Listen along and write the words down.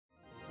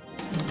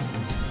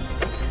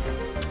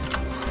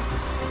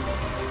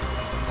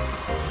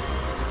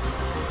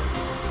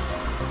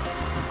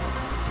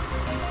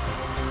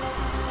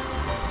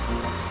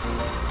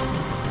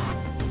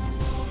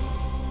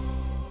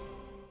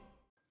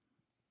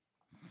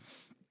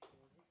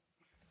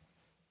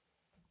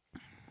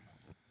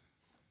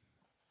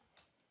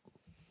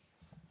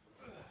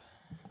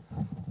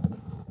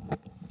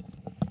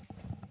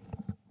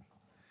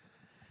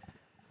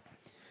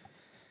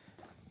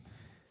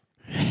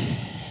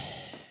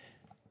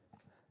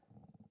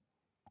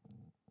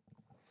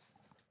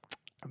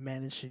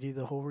managed to do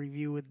the whole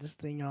review with this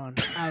thing on.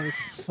 I was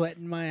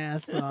sweating my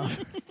ass off.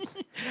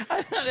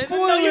 I didn't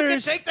know you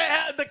could take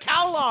the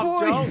cowl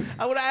off, Joe.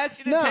 I would have asked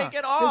you to take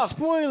it off. It's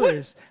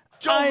spoilers.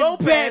 Joe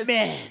Lopez.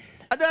 Batman.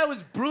 I thought it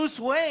was Bruce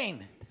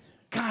Wayne.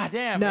 God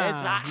damn. Nah,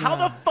 how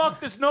the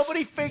fuck does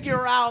nobody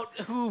figure out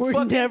who We're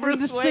fucking never in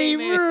Bruce the Wayne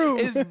same room.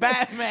 is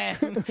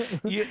Batman?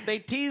 They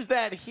tease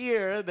that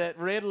here, that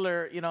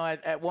Riddler,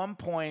 at one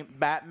point,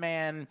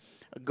 Batman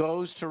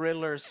goes to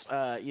Riddler's,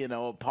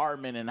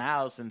 apartment and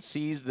house and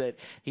sees that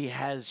he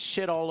has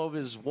shit all over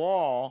his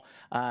wall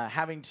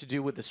having to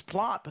do with this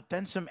plot, but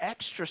then some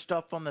extra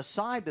stuff on the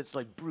side that's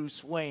like,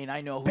 Bruce Wayne,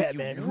 I know who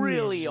Batman, you who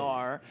really is it?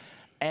 are.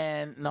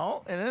 And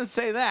no, it didn't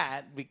say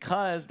that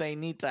because they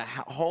need to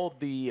hold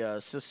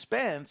the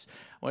suspense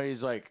where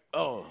he's like,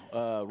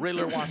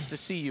 Riddler wants to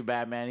see you,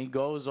 Batman. He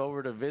goes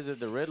over to visit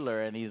the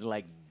Riddler, and he's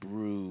like,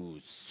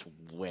 Bruce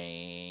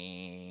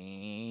Wayne.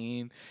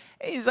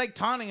 And he's like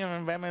taunting him,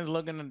 and Batman's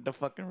looking at the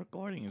fucking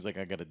recording. He's like,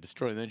 I got to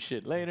destroy that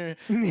shit later.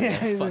 Yeah,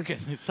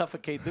 fucking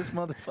suffocate this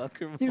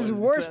motherfucker. He's the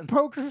worst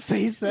poker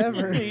face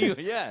ever.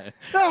 Yeah.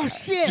 Oh,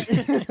 shit.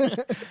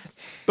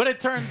 But it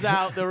turns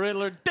out the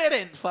Riddler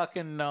didn't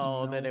fucking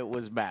know that it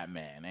was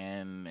Batman.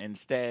 And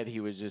instead,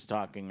 he was just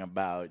talking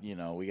about,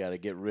 we got to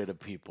get rid of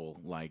people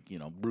like,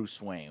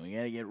 Bruce Wayne. We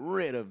got to get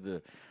rid of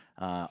the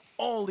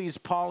all these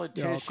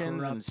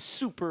politicians and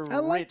super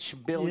rich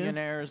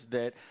billionaires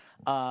that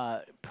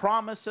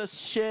promise us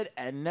shit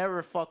and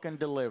never fucking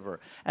deliver.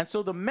 And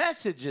so the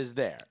message is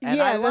there. And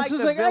yeah, I this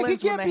was like, I could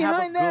get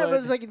behind that, but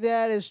it's like,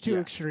 that is too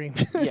extreme.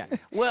 Yeah.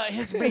 Well,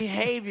 his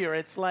behavior,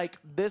 it's like,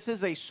 this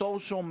is a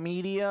social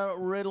media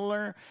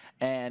Riddler,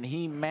 and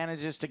he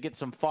manages to get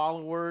some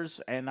followers,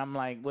 and I'm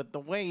like, with the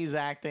way he's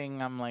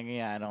acting, I'm like,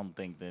 yeah, I don't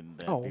think that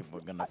people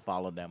are going to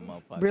follow that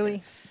motherfucker.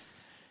 Really?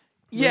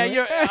 Yeah, really?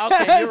 you're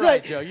right,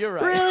 like, Joe. You're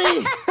right.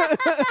 Really?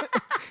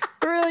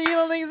 Really? You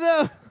don't think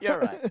so? You're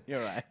right.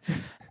 You're right.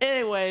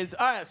 Anyways,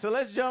 all right. So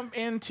let's jump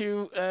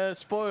into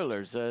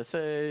spoilers.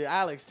 So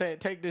Alex,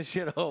 take this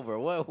shit over.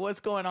 What's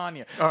going on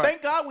here?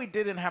 Thank God we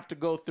didn't have to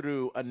go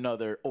through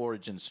another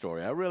origin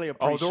story. I really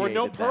appreciate. There were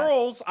no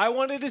pearls. I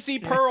wanted to see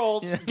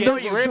pearls get No,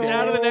 ripped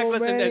out of the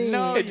necklace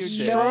and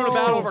strewn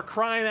about over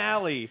Crime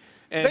Alley.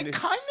 And they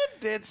kind of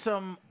did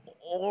some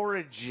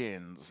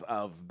origins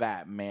of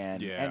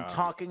Batman and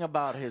talking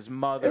about his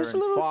mother and father. It was a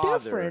little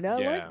different. I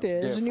liked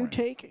it. It was a new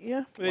take.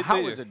 Yeah. How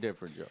was it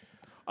different, Joe?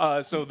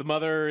 So the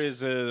mother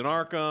is an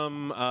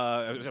Arkham,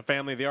 a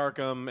family of the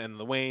Arkham, and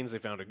the Waynes, they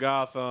founded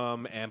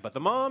Gotham. But the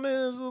mom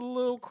is a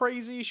little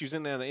crazy. She was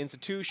in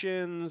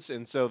institutions,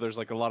 and so there's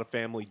like a lot of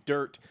family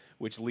dirt,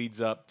 which leads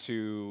up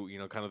to,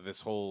 kind of this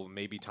whole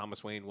maybe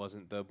Thomas Wayne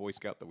wasn't the Boy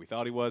Scout that we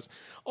thought he was.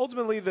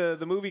 Ultimately,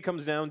 the movie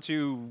comes down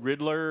to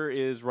Riddler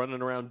is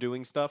running around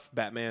doing stuff.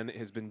 Batman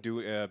has been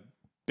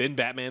been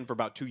Batman for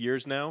about 2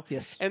 years now.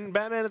 Yes. And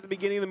Batman at the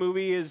beginning of the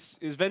movie is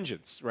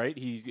vengeance, right?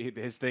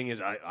 His thing is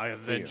I have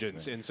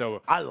vengeance. And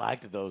so I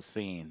liked those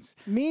scenes.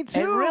 Me too.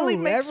 It really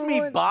makes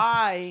me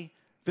buy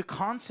the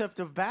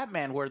concept of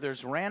Batman, where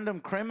there's random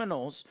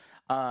criminals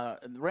that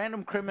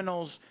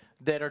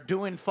are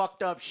doing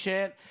fucked up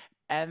shit.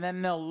 And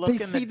then they'll look in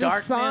the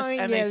darkness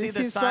and they see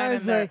the sign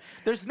in there.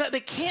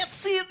 They can't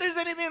see if there's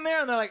anything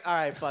there. And they're like, all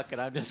right, fuck it.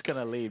 I'm just going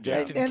to leave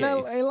just in case.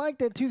 I like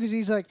that too, because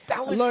he's like,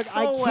 look,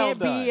 so I can't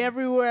well be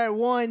everywhere at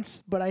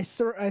once, but I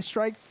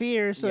strike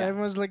fear. So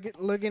everyone's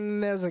looking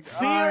and there's like,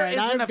 fear all right, is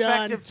an I'm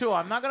effective done. tool.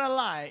 I'm not going to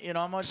lie. I'm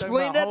going to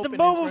explain that to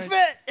Boba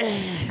Fett.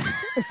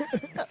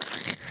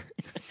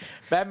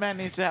 Batman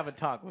needs to have a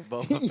talk with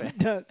Boba Fett. He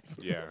does.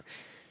 Yeah.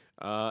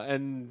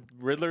 And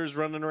Riddler's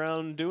running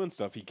around doing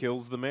stuff. He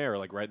kills the mayor,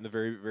 like right in the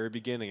very, very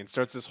beginning, and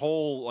starts this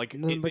whole like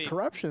the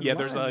corruption. Yeah,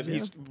 there's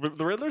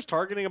the Riddler's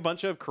targeting a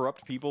bunch of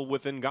corrupt people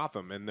within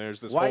Gotham, and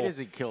there's this. Why does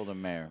he kill the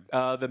mayor?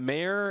 The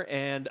mayor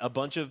and a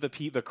bunch of the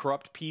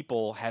corrupt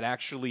people had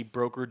actually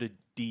brokered a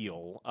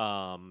deal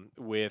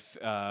with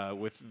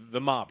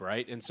the mob,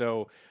 right? And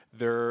so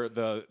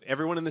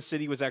everyone in the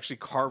city was actually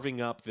carving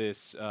up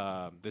this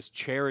this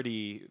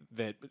charity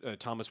that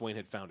Thomas Wayne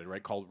had founded,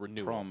 right, called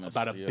Renewal,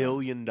 about $1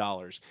 billion,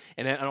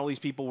 and all these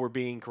people were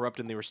being corrupt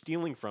and they were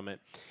stealing from it.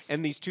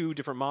 And these two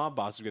different mob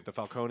bosses, we get the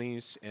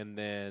Falcones, and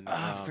then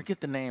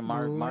forget the name,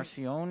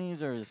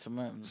 Marciones or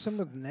some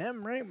of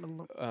them, right?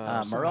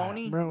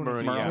 Maroni.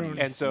 Yeah.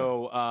 And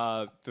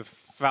so the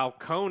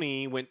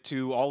Falcone went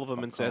to all of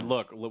them and said,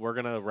 "Look, we're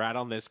gonna rat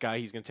on this guy.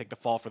 He's gonna take the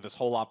fall for this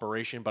whole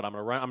operation, but I'm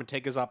gonna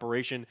take his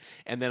operation."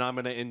 And then I'm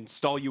going to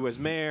install you as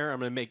mayor. I'm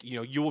going to make,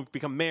 you will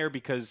become mayor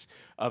because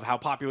of how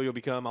popular you'll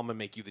become. I'm going to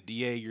make you the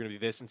DA. You're going to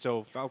be this. And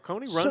so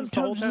Falcone runs the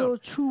whole town. Sometimes a little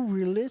too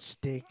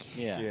realistic.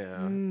 Yeah.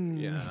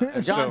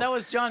 John, that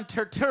was John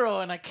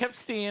Turturro, and I kept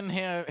seeing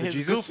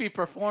his goofy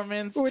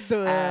performance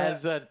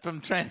as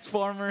from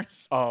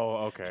Transformers.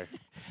 Oh, okay.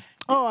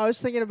 Oh, I was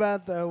thinking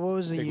about what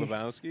was Big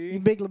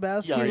Lebowski? Big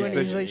Lebowski, when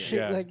he's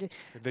like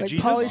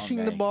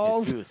polishing the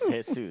balls.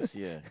 Jesus,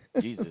 yeah.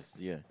 Jesus,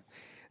 yeah.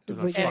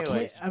 It's like,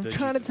 I'm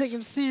trying to take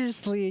him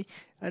seriously.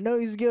 I know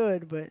he's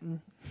good, but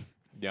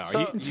yeah,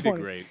 he did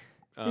great.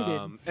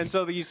 did. And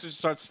so they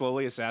start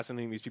slowly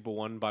assassinating these people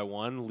one by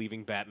one,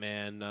 leaving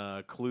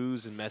Batman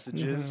clues and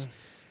messages.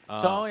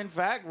 So, in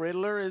fact,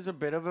 Riddler is a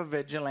bit of a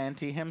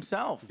vigilante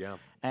himself. Yeah.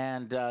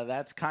 And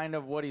that's kind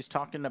of what he's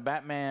talking to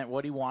Batman,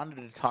 what he wanted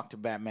to talk to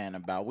Batman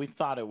about. We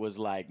thought it was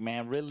like,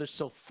 man, Riddler's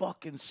so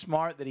fucking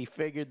smart that he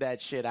figured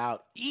that shit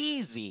out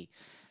easy.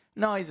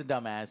 No, he's a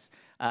dumbass.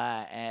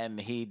 And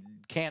he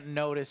can't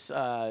notice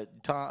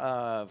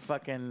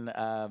fucking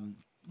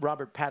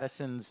Robert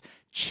Pattinson's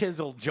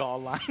chiseled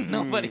jawline.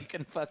 Nobody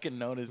can fucking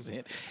notice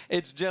it.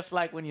 It's just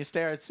like when you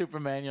stare at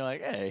Superman, you're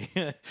like, hey,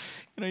 you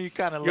know, you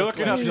kind of look You're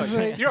looking up, He's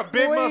like, like, you're a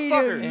big wait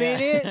motherfucker. a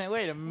minute.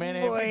 Wait a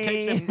minute. If you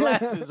take Wait. them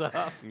glasses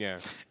off. Yeah.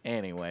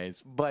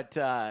 Anyways,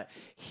 but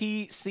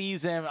he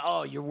sees him.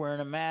 Oh, you're wearing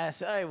a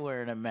mask. I'm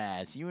wearing a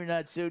mask. You're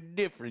not so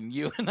different,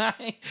 you and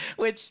I.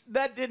 Which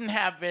that didn't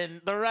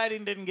happen. The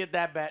writing didn't get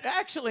that bad.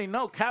 Actually,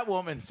 no.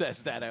 Catwoman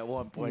says that at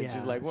one point. Yeah,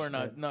 She's like, "We're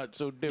not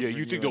so different." Yeah,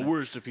 you think the and I."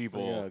 worst of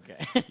people. Yeah,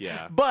 okay.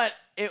 Yeah. But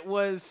it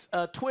was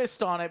a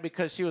twist on it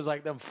because she was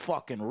like, them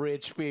fucking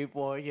rich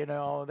people, you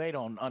know, they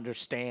don't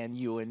understand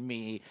you and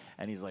me.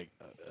 And he's like,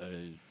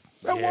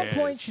 At one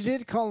point, Yes. she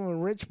did call him a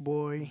rich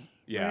boy.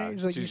 Yeah, right?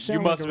 He's like, you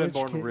sound must like have a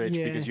been born kid." rich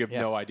Yeah. because you have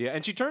Yeah. no idea.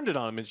 And she turned it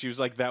on him, and she was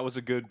like, "That was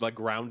a good like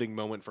grounding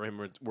moment for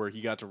him, where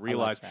he got to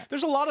realize that.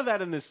 there's a lot of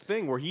that in this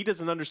thing where he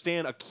doesn't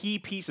understand a key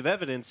piece of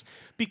evidence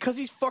because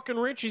he's fucking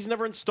rich. He's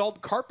never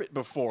installed carpet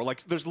before.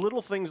 Like there's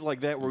little things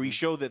like that where we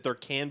show that there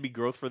can be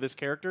growth for this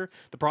character.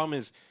 The problem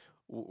is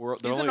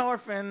he's an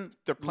orphan.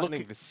 they're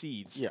planting the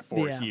seeds Yeah.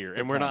 for Yeah. here,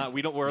 and we're not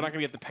gonna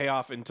get the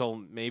payoff until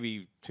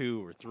maybe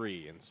 2 or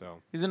 3, and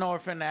so He's an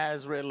orphan,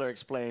 as Riddler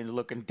explains,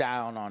 looking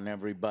down on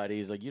everybody.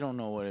 He's like, you don't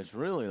know what it's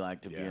really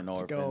like to be an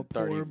orphan. Go,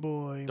 poor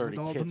boy, 30 with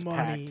all the kids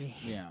money.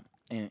 packed,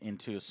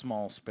 into a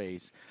small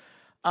space.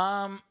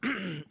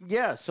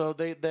 Yeah, so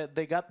they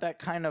got that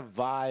kind of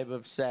vibe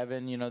of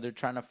Seven. You know, they're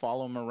trying to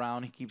follow him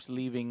around. He keeps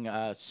leaving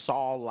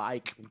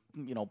Saw-like,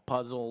 you know,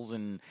 puzzles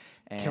and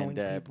Killing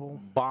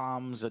people.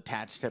 bombs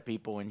attached to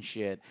people and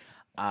shit.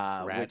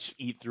 rats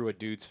eat through a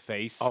dude's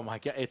face. Oh my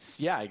god,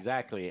 yeah,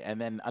 exactly. And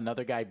then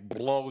another guy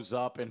blows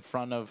up in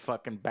front of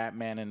fucking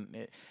Batman,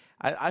 and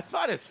I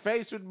thought his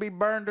face would be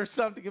burned or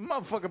something. The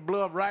motherfucker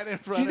blew up right in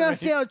front Did you of not me.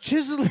 see how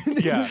chiseled it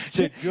is?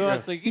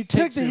 Yeah. He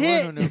took the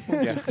hit.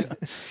 Yeah.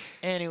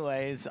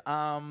 Anyways,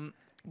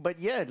 but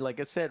yeah, like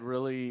I said,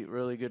 really,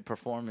 really good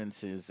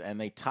performances, and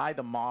they tie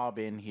the mob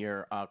in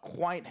here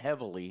quite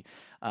heavily.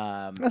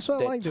 That's what I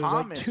that liked. There was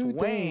like Thomas two things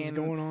Wayne-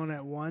 going on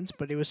at once,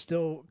 but it was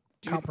still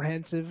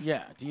comprehensive.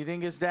 Yeah. Do you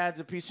think his dad's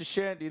a piece of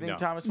shit? Do you think No.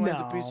 Thomas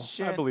Wayne's a No. piece of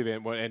shit? I believe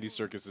in what Andy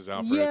Serkis is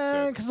out for.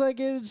 Yeah, It's, because like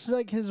it's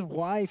like his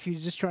wife.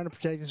 He's just trying to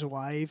protect his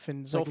wife,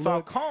 and it's So like,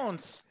 look,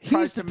 Falcone's he's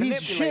tries the to piece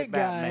of manipulate shit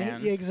guy.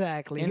 Batman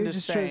Exactly. He into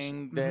just tries-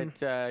 saying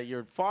that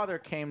your father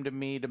came to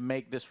me to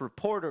make this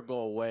reporter go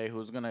away,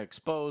 who's going to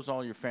expose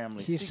all your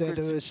family's He said secrets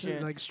it and was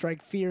shit. like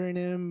strike fear in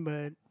him,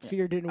 but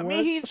fear didn't I work.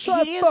 mean, so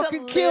I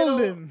fucking killed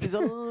him. He's a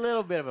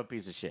little bit of a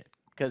piece of shit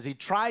because he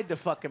tried to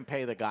fucking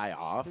pay the guy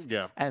off.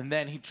 Yeah. And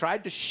then he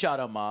tried to shut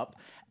him up.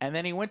 And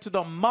then he went to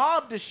the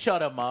mob to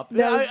shut him up.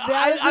 That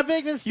was a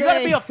big You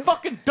gotta be a mistake.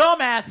 fucking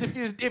dumbass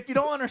if you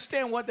don't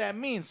understand what that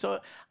means.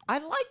 So I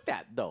like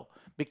that though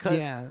because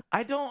Yeah.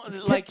 I don't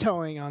He's like.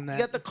 tiptoeing on You that.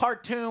 got the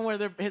cartoon where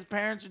his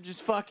parents are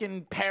just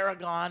fucking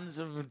paragons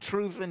of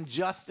truth and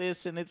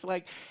justice, and it's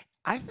like,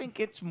 I think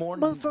it's more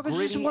Motherfuckers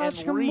just gritty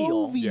watched and a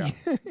real. movie. Yeah.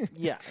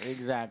 Yeah,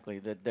 exactly.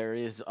 That there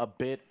is a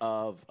bit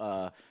of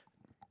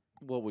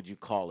what would you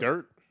call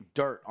it?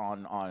 Dirt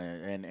on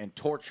it, and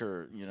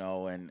torture, you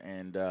know,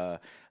 and a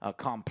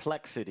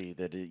complexity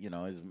that you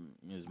know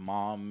his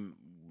mom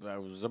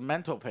was a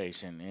mental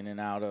patient in and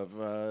out of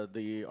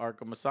the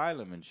Arkham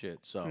Asylum and shit.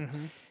 So.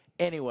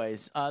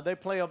 Anyways, they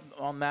play up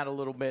on that a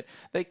little bit.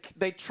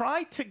 They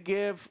try to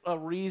give a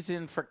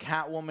reason for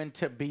Catwoman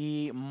to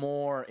be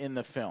more in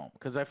the film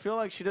because I feel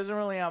like she doesn't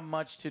really have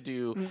much to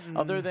do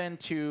other than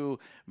to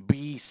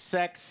be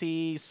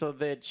sexy so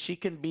that she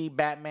can be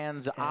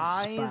Batman's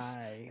eyes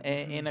spy.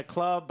 in a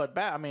club. But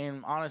I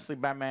mean, honestly,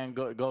 Batman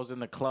goes in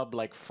the club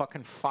like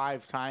fucking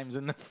 5 times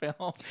in the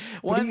film.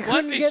 Once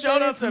couldn't he get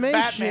showed that up, the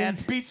information. Batman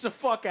beats the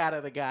fuck out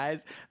of the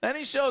guys. Then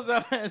he shows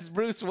up as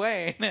Bruce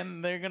Wayne,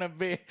 and they're gonna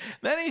be.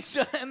 Then he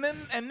and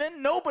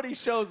then nobody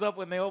shows up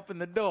when they open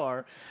the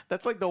door.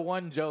 That's like the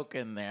one joke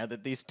in there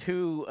that these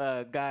two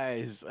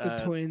guys,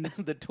 The twins.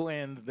 the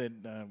twins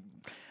that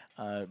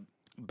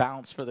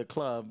bounce for the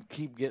club,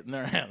 keep getting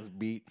their ass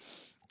beat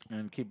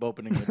and keep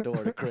opening the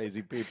door to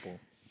crazy people.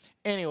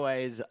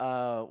 Anyways,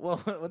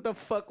 well, what the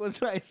fuck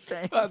was I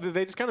saying?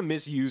 They just kind of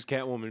misuse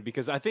Catwoman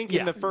because I think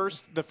in the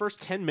first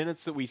 10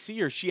 minutes that we see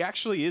her, she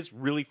actually is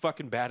really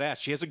fucking badass.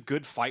 She has a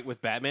good fight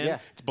with Batman. Yeah.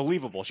 It's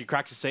believable. She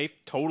cracks a safe,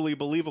 totally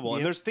believable.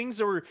 And there's things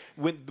that are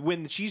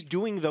when she's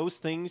doing those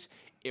things,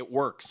 it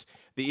works.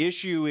 The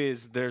issue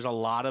is there's a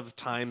lot of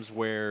times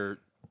where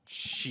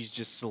she's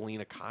just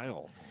Selena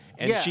Kyle.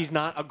 And she's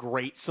not a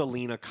great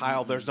Selena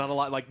Kyle. There's not a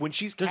lot like when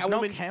she's There's Catwoman,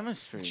 no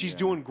chemistry. she's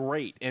doing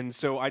great. And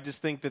so I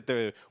just think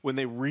that when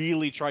they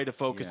really try to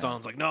focus on,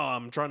 it's like, no,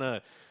 I'm trying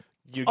to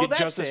you Oh, get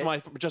that's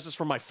justice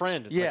for my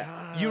friend. It's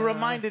yeah, you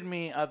reminded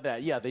me of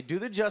that. Yeah, they do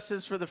the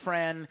justice for the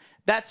friend.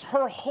 That's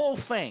her whole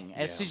thing.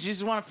 And she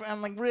just want to.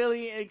 I'm like,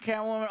 really,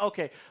 Catwoman?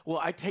 Okay, well,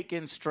 I take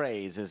in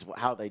strays is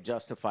how they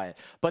justify it.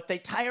 But they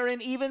tie her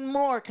in even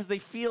more because they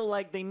feel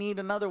like they need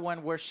another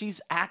one where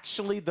she's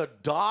actually the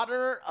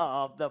daughter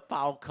of the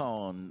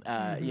Falcone,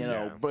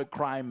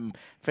 crime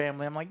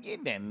family. I'm like, you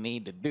didn't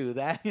need to do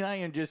that. You know,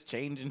 you're just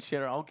changing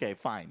shit. Okay,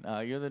 fine.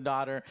 You're the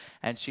daughter,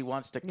 and she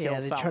wants to kill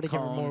Falcone. Yeah, they try to give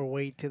her more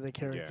weight to the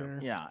character.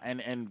 Yeah,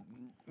 and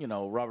you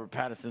know, Robert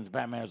Pattinson's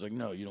Batman is like,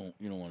 no, you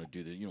don't want to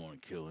do that. You don't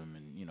want to kill him,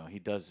 and you know, he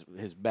does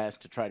his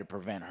best to try to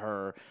prevent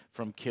her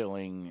from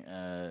killing,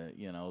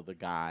 the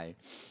guy.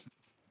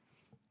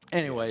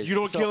 Anyways, you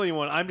don't kill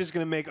anyone. I'm just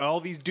gonna make all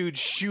these dudes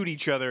shoot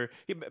each other.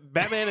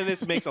 Batman in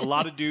this makes a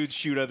lot of dudes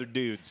shoot other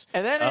dudes,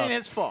 and that ain't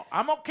his fault.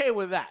 I'm okay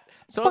with that.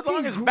 So as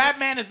long as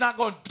Batman is not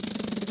going.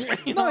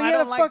 He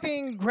had a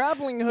fucking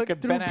grappling hook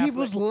through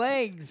people's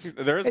legs.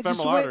 There is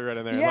femoral artery right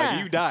in there. Yeah.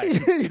 Like, you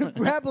died.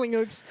 Grappling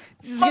hooks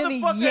just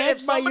getting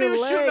yanked by your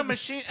was shooting a leg.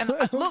 machine, and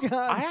look,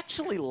 I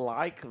actually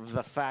like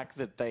the fact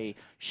that they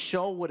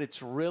show what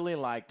it's really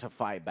like to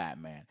fight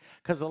Batman.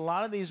 Because a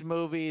lot of these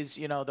movies,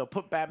 you know, they'll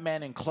put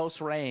Batman in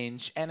close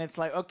range, and it's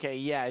like, okay,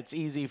 yeah, it's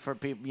easy for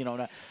people, you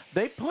know.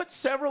 They put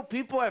several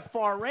people at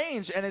far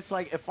range, and it's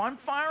like, if I'm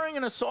firing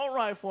an assault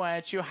rifle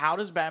at you, how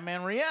does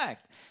Batman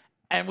react?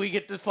 And we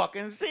get to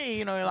fucking see,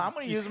 you know, I'm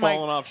going to use my...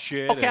 falling off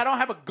shit. Okay, I don't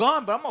have a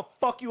gun, but I'm going to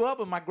fuck you up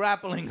with my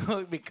grappling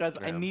hook because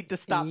I need to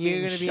stop being shot.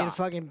 You're going to be in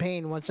fucking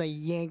pain once I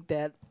yank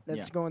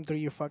that's going through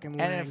your fucking leg.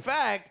 And in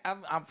fact,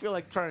 I feel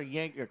like trying to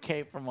yank your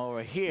cape from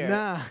over here.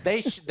 Nah.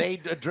 They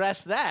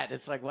address that.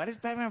 It's like, why does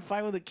Batman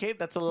fight with a cape?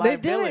 That's a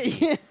liability. They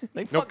did it.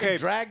 They fucking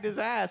dragged his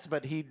ass,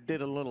 but he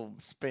did a little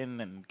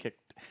spin and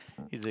kicked.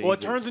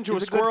 It turns into a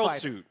squirrel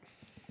suit.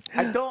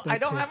 I don't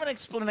have an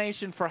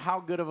explanation for how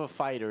good of a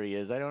fighter he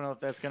is. I don't know if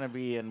that's going to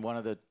be in one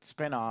of the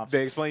spin-offs.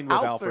 They explained with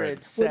Alfred.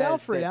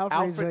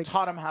 Alfred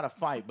taught him how to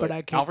fight,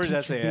 but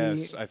Alfred's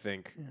SAS, I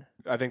think. Yeah.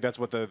 I think that's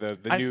what the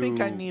new... I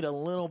think I need a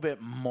little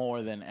bit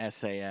more than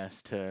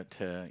SAS to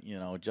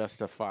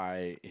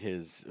justify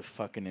his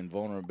fucking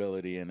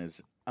invulnerability and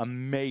his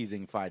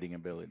amazing fighting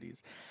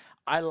abilities.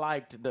 I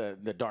liked the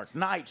Dark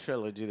Knight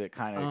trilogy that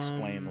kind of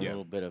explained a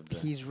little bit of the...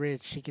 He's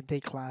rich. He can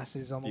take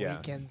classes on the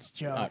weekends,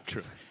 Joe. Not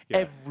true. Yeah.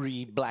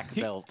 Every black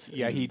belt.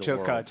 He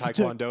took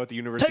Taekwondo at the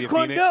University of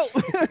Phoenix.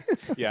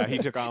 Yeah, he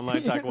took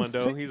online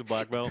Taekwondo. He's a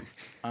black belt.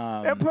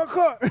 And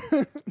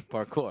parkour.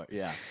 Parkour,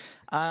 yeah.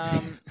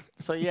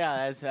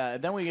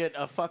 Then we get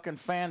a fucking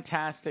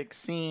fantastic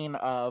scene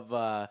of...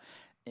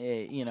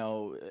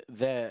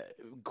 the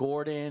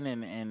Gordon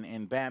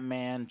and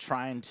Batman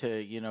trying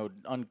to,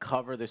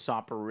 uncover this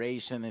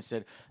operation. They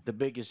said the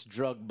biggest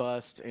drug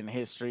bust in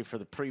history for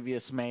the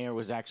previous mayor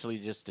was actually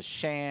just a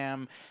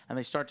sham. And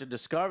they start to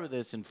discover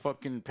this, and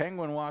fucking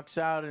Penguin walks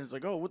out and is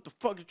like, oh, what the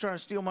fuck, you trying to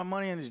steal my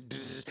money? And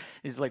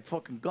he's like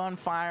fucking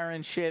gunfire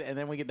and shit. And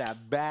then we get that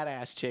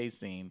badass chase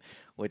scene,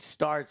 which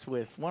starts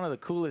with one of the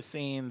coolest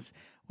scenes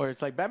where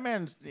it's like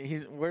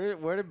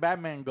where did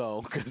Batman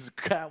go? Because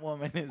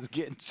Catwoman is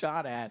getting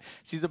shot at.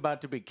 She's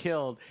about to be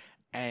killed,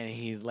 and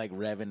he's like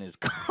revving his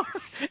car.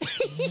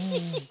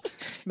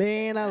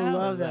 Man, I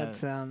love that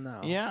sound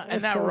though. Yeah,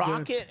 and that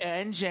rocket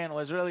engine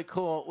was really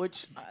cool.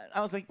 Which I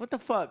was like, what the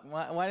fuck?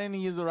 Why didn't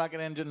he use the rocket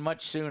engine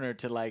much sooner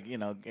to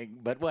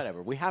But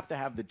whatever. We have to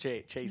have the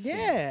chase scene.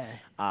 Yeah.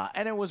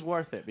 And it was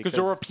worth it because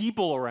there were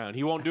people around.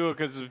 He won't do it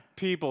because of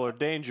people or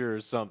danger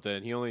or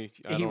something. He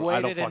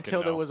waited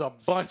until there was a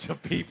bunch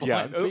of people.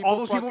 Yeah, all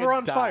those people were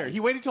on fire. He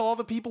waited till all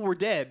the people were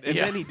dead, and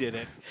then he did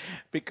it.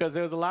 Because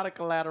there was a lot of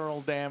collateral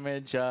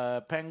damage.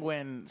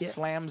 Penguin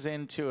slams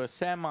into a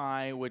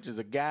semi, which is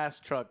a gas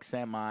truck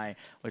semi,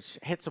 which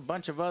hits a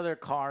bunch of other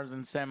cars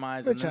and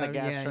semis, and then the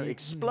gas truck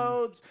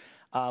explodes.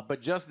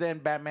 But just then,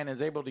 Batman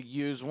is able to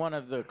use one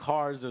of the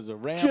cars as a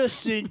ramp.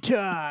 Just in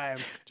time.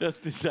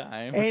 Just in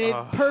time. And it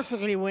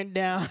perfectly went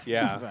down.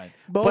 Yeah. Right.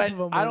 Both of them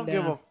went I don't down.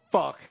 give a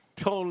fuck.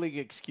 Totally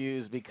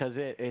excused because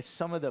it is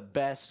some of the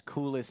best,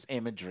 coolest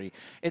imagery.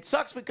 It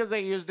sucks because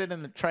they used it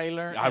in the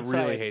trailer. I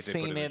really hate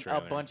seen it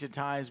a bunch of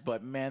times,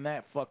 but man,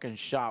 that fucking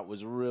shot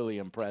was really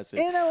impressive.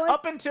 And I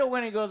up until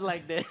when he goes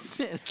like this,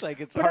 it's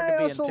like it's hard to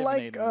be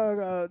intimidating. But I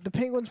also like the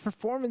Penguin's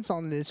performance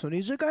on this one.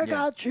 He's like, I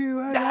got you.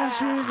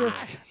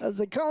 I was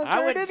like, Colin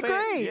Farrell did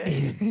great. Yeah,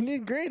 he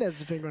did great as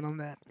the Penguin on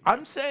that.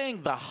 I'm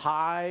saying the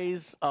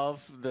highs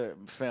of the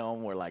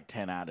film were like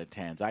 10 out of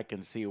 10s. I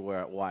can see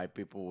why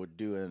people would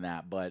do in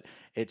that, but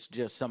it's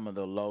just some of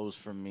the lows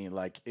for me.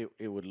 Like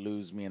it would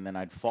lose me, and then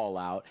I'd fall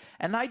out.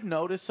 And I'd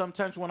notice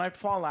sometimes when I'd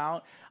fall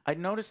out, I'd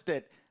notice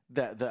that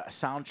the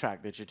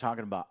soundtrack that you're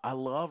talking about, I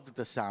loved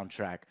the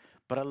soundtrack,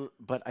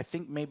 but I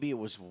think maybe it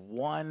was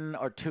one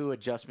or two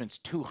adjustments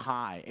too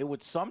high. It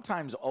would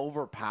sometimes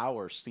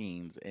overpower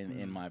scenes,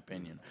 in my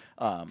opinion.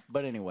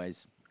 But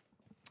anyways.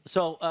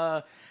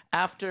 So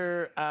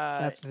after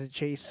the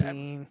chase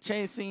scene,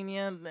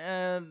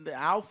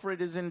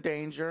 Alfred is in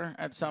danger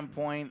at some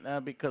point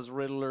because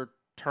Riddler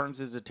turns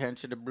his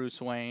attention to Bruce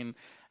Wayne,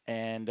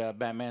 And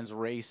Batman's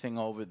racing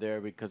over there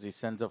because he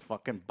sends a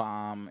fucking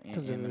bomb in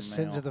Because the it was mail.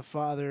 sins of the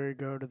father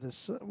go to the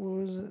son.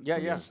 What was it? Yeah,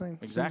 What was yeah, this thing?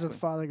 Sins exactly. of the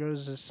father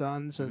goes to his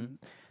sons, and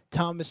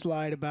Thomas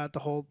lied about the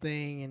whole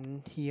thing,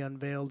 and he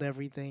unveiled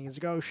everything.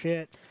 He's like, oh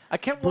shit. I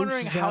kept Bruce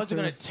wondering is how is it after-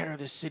 going to tear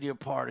this city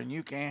apart, and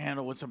you can't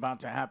handle what's about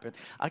to happen.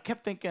 I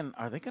kept thinking,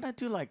 are they going to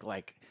do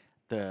like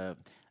the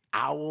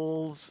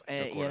owls,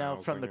 Court of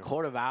Owls from thing, the yeah.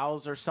 Court of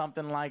Owls or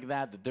something like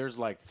that? That there's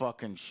like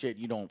fucking shit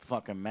you don't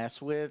fucking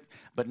mess with.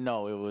 But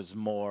no, it was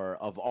more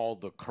of all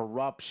the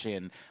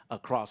corruption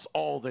across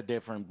all the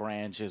different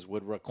branches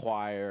would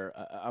require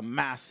a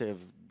massive,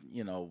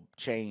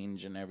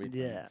 change and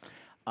everything. Yeah.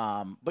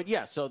 But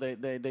yeah, so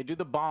they do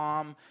the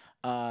bomb.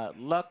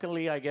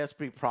 Luckily, I guess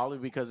probably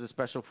because of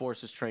special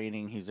forces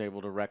training, he's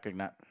able to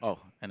recognize. Oh,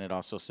 and it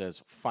also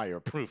says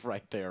fireproof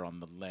right there on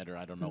the letter.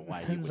 I don't know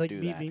why he It's would like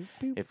do beeping.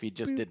 that Boop, if he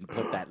just boop. didn't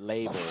put that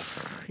label.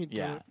 He'd do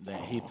Yeah,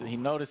 it. he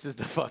notices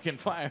the fucking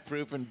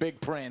fireproof in big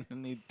print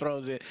and he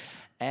throws it.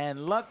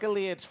 And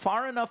luckily, it's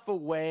far enough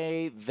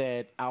away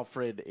that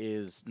Alfred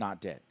is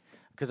not dead.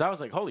 Because I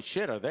was like, holy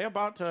shit, are they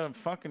about to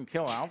fucking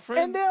kill Alfred?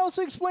 And they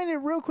also explained it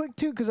real quick,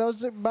 too, because I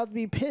was about to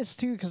be pissed,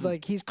 too, because,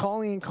 like, he's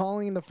calling and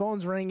calling, and the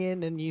phone's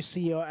ringing, and you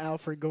see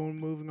Alfred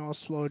moving all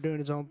slow, doing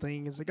his own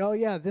thing. It's like, oh,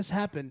 yeah, this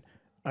happened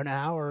an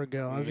hour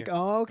ago. I was like,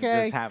 oh,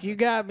 okay, happened. you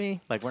got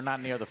me. Like, we're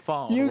not near the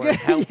phone. You We're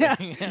got, yeah,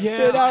 helping.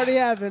 So it already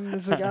happened.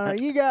 It's like, all right,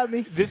 you got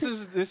me. This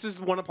is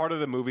one part of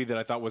the movie that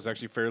I thought was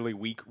actually fairly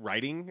weak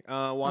writing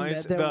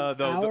wise. The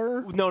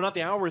hour? No, not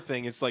the hour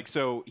thing. It's like,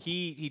 so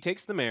he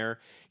takes the mayor,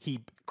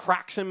 he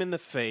cracks him in the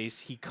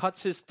face, he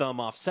cuts his thumb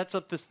off, sets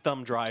up this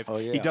thumb drive. Oh,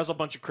 yeah. He does a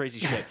bunch of crazy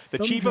shit. The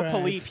Thumb chief drive. of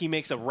police, he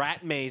makes a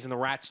rat maze, and the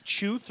rats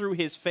chew through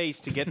his face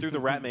to get through the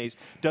rat maze.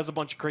 Does a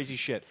bunch of crazy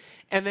shit,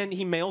 and then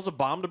he mails a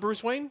bomb to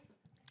Bruce Wayne.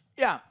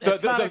 Yeah,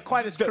 it's not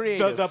quite as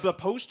creative. The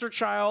poster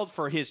child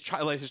for his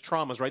his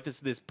traumas, right?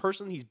 This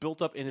person he's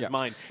built up in his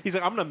mind. He's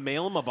like, I'm gonna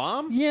mail him a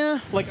bomb. Yeah.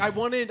 Like I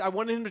wanted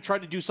him to try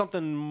to do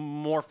something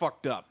more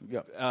fucked up.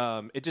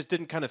 Yeah. It just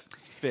didn't kind of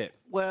fit.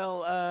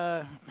 Well,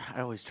 I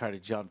always try to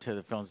jump to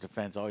the film's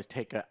defense. Always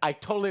I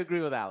totally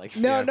agree with Alex.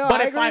 No, no,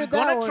 But I if agree I'm with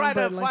that gonna one, try to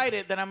but, like, fight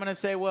it, then I'm gonna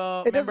say,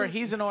 well, it remember doesn't-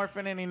 he's an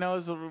orphan and he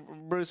knows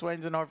Bruce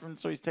Wayne's an orphan,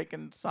 so he's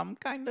taking some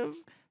kind of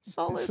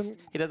solace.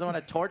 He doesn't want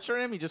to torture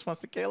him. He just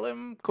wants to kill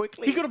him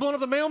quickly. He could have blown up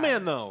the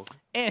mailman though,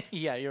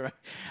 Yeah, you're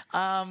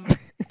right.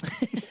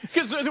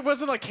 because there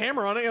wasn't a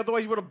camera on it.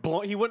 Otherwise, he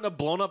wouldn't have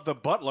blown up the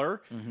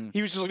butler.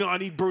 He was just like, no, I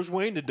need Bruce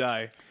Wayne to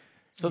die.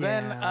 So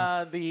then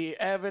Yeah. the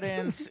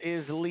evidence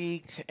is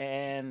leaked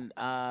and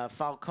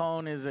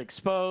Falcone is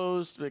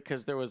exposed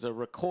because there was a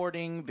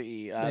recording.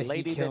 The That he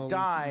lady that killed.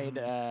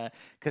 died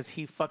because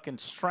he fucking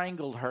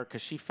strangled her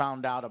because she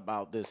found out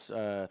about this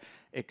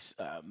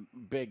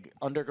big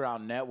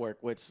underground network,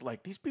 which,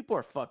 like, these people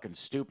are fucking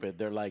stupid.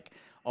 They're like,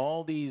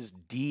 all these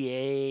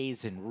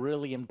DAs and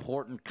really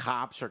important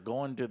cops are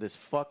going to this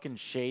fucking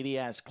shady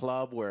ass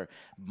club where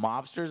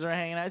mobsters are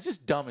hanging out. It's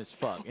just dumb as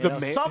fuck. You know?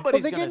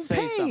 Somebody's they're gonna getting say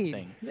paid.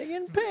 something. They're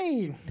getting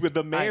paid. With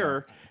the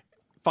mayor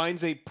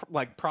finds a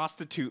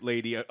prostitute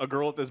lady, a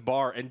girl at this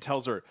bar, and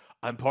tells her,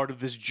 "I'm part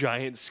of this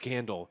giant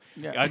scandal.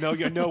 Yeah. I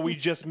know we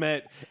just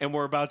met and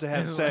we're about to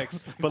have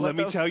sex, but let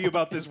me tell you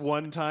about this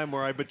one time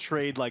where I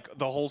betrayed like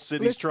the whole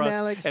city's Listen, trust,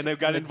 Alex, and they've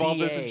got the involved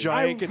in this DA. I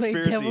giant would play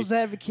conspiracy." devil's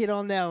advocate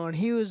on that one.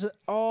 He was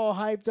all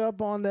hyped up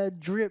on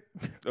that drip.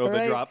 Oh, the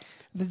right?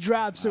 drops? The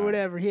drops or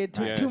whatever. He had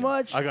Yeah. too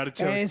much. I gotta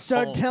tell you. And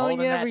started telling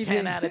you Holding that everything.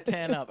 10 out of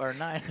 10 up, or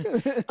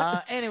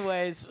 9.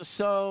 Anyways,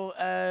 so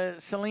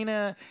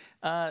Selena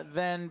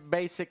then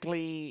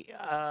basically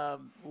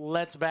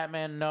lets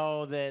Batman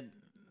know that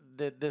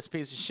this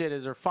piece of shit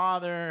is her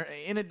father.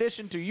 In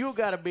addition to, you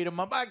got to beat him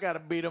up, I got to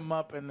beat him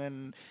up. And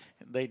then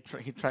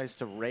he tries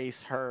to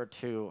race her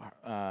to...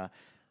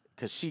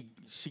 because she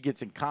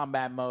gets in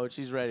combat mode.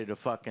 She's ready to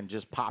fucking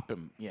just pop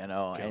him, you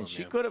know. Kill him,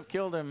 She yeah. could have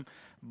killed him,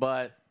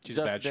 but... She's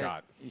a bad then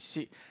shot.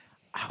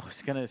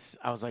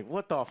 I was like,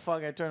 what the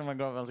fuck? I turned to my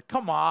girlfriend. I was like,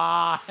 come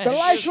on. The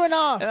lights went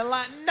off. And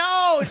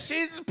no,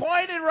 she's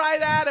pointed right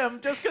at him.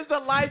 Just because the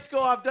lights go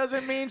off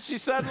doesn't mean she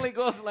suddenly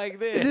goes like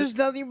this. There's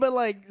nothing but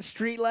like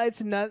street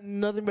lights and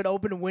nothing but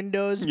open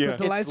windows. Yeah. But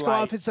the It's lights go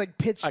light. off. It's like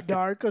pitch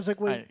dark. I was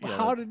like, wait,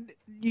 how did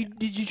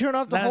you turn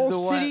off the That's whole the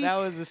one. city? That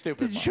was the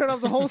stupid Did you one. turn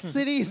off the whole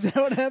city? Is that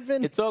what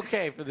happened? It's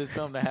okay for this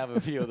film to have a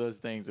few of those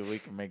things that we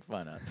can make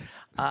fun of.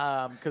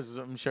 Because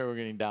I'm sure we're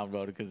getting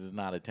downvoted because it's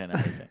not a 10 out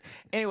of 10.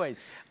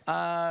 Anyways,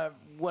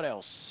 what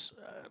else?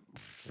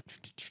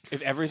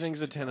 If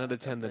everything's a 10 out of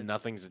 10, then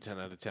nothing's a 10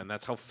 out of 10.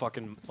 That's how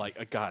fucking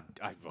God.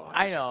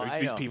 I know, There's I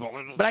these know.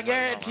 people. But I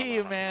guarantee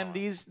you, man,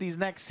 these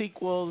next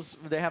sequels,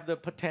 they have the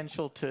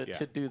potential to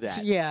do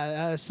that.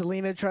 Yeah,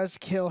 Selena tries to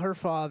kill her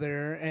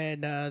father,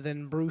 and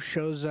then Bruce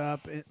shows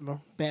up.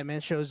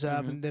 Batman shows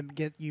up, and then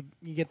you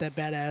get that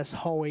badass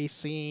hallway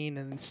scene,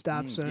 and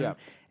stops him, yeah.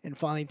 and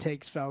finally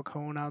takes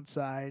Falcone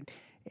outside.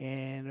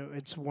 and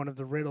it's one of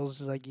the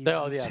riddles. Is like, if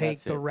Oh, you yeah, take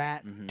that's the it.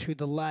 rat to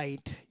the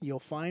light, you'll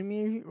find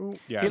me.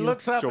 Yeah, He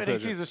looks up Joe and he Pesci.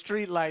 sees a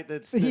street light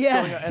that's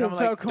Yeah, going on, and I'm like,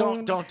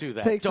 Falcone don't do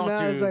that. takes him Don't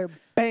out, it's do. like,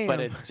 bam. But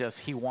it's just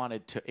he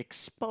wanted to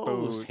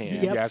expose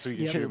him. Yep. Yeah, so you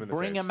can Yep. shoot To him in the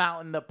bring face. him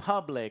out in the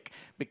public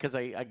because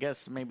I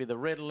guess maybe the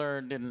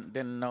Riddler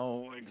didn't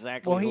know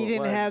exactly. Well, who he it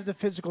didn't was. have the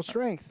physical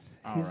strength.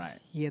 All right.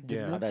 He had the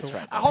Yeah, mental that's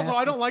right. Also, I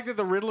capacity. don't like that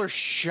the Riddler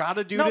shot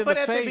a dude No, in but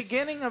the at face. the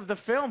beginning of the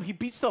film, he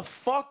beats the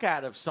fuck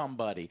out of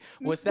somebody.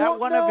 Was that Well,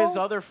 one of his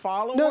no. other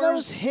followers? No, that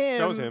was him.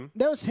 That was him.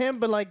 That was him.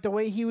 But like the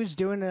way he was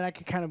doing it, I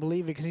could kind of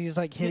believe it because he's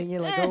like hitting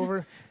it like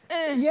over.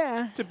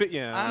 Yeah. It's a bit,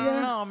 yeah. I Yeah.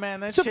 don't know, man.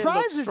 That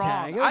Surprise shit looked strong.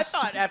 attack. It I was-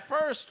 thought at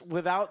first,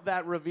 without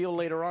that reveal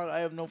later on, I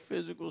have no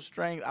physical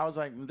strength. I was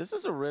like, this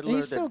is a Riddler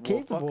He's that still will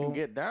capable. fucking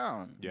get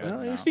down. Yeah. Well,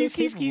 But, he's no.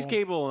 still He's capable.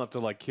 capable enough to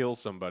like kill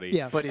somebody.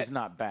 Yeah. But he's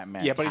not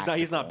Batman. Yeah, but he's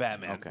not tactical.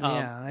 Batman. Okay.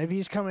 Yeah. If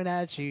he's coming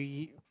at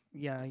you,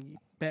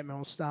 Batman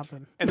will stop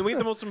him. And then we had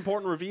the most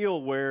important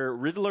reveal where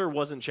Riddler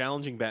wasn't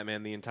challenging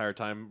Batman the entire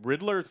time.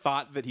 Riddler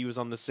thought that he was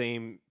on the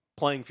same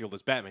playing field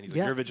as Batman. He's like,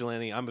 Yeah. you're a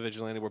vigilante, I'm a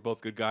vigilante, we're both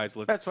good guys.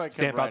 Let's That's why I kept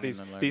stamp out writing these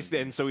them, these.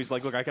 like- And so he's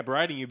like, look, I kept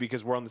writing you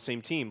because we're on the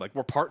same team. Like,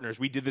 we're partners.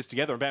 We did this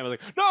together. And Batman's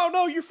like,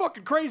 no, you're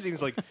fucking crazy. And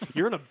he's like,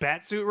 you're in a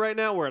bat suit right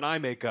now wearing eye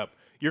makeup.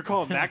 You're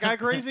calling that guy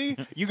crazy?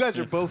 You guys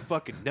are both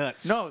fucking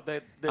nuts. No,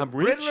 the I'm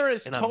rich Riddler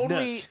is and I'm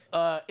totally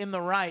nuts. in the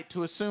right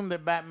to assume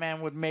that Batman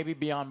would maybe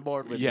be on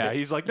board with Yeah, this.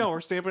 he's like, no, we're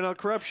stamping out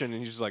corruption. And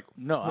he's just like,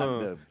 No, I'm huh.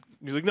 the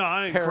He's like, no,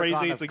 I ain't paragon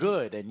crazy. of It's like,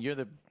 good, and you're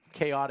the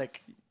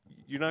chaotic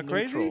you're not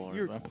crazy? neutral or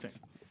You're, something.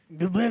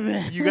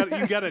 you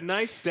got a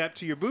knife stabbed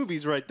to your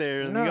boobies right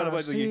there, and No, you got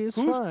a see, it's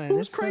who's, fine,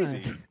 who's it's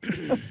crazy?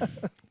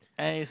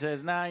 And he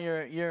says, "Now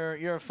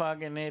you're a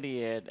fucking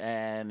idiot,"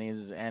 and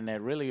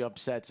it really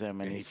upsets him,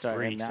 and he he starts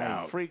freaks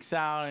out. He freaks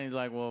out, and he's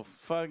like, "Well,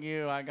 fuck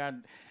you!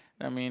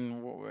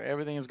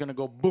 Everything is gonna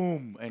go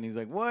boom," and he's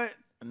like, "What?"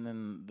 And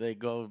then they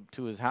go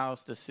to his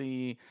house to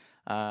see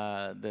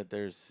that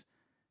there's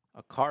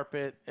a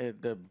carpet.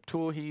 The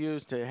tool he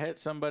used to hit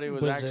somebody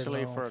was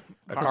actually for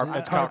A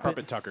carpet.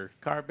 carpet tucker.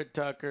 carpet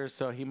tucker,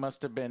 so he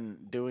must have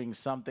been doing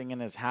something in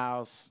his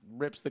house,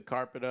 rips the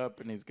carpet up,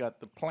 and he's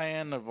got the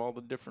plan of all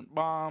the different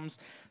bombs.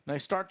 And they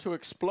start to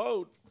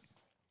explode.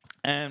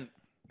 And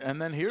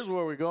then here's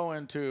where we go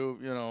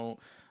into,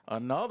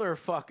 another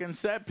fucking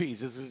set piece.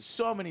 There's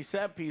so many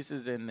set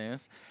pieces in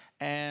this.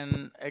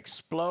 And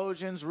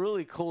explosions,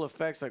 really cool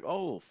effects like,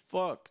 oh,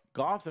 fuck,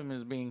 Gotham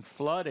is being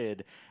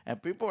flooded.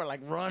 And people are like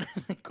running.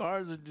 The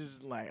cars are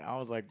just like, I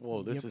was like,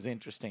 whoa, this is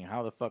interesting.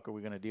 How the fuck are we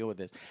going to deal with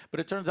this?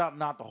 But it turns out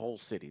not the whole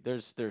city.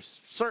 There's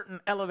certain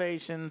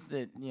elevations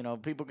that,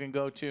 people can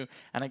go to.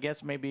 And I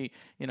guess maybe,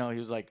 he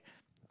was like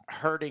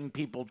hurting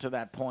people to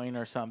that point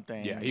or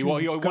something. Yeah, he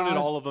wanted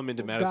all of them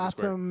into Madison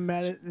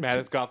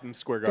Square. Gotham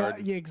Square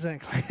Garden. Yeah,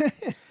 exactly.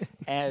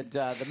 And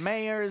the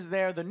mayor is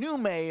there, the new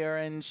mayor,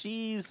 and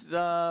she's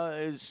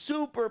is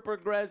super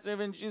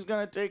progressive, and she's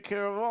going to take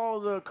care of all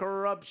the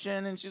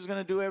corruption, and she's going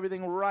to do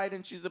everything right,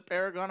 and she's a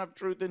paragon of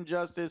truth and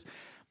justice.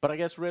 But I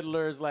guess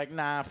Riddler is like,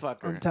 nah,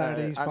 fuck her. I'm tired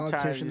of these I'm tired of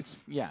politicians.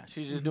 these- Yeah,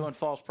 she's just doing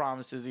false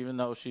promises, even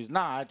though she's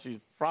not.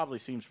 She probably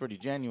seems pretty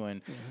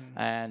genuine.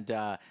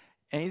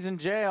 And he's in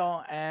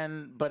jail,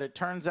 but it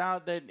turns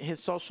out that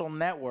his social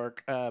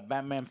network,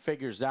 Batman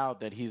figures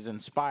out that he's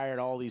inspired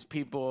all these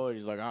people.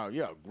 He's like, oh,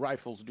 yeah,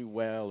 rifles do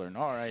well, and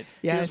all right.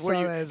 Yeah, I here's saw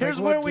where, that. It's here's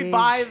like, where what we gauge?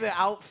 buy the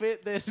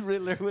outfit that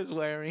Riddler was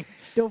wearing.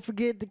 Don't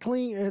forget to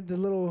clean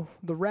the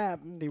wrap.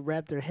 They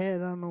wrap their head.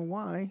 I don't know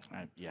why.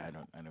 I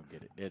don't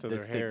get it. So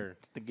their hair.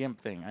 It's the GIMP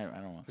thing. I don't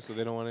know. So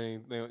they don't want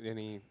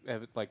any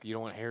like you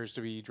don't want hairs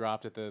to be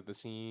dropped at the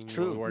scene.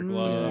 True. You want to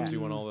wear gloves. You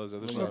want all those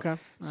other stuff. Okay.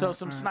 So Alright,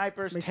 some alright.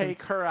 snipers Makes take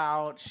sense. her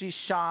out. She's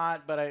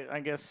shot, but I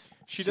guess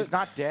she's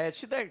not dead.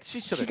 She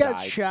should have She got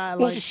died. shot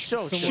Well, like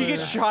so She somewhere.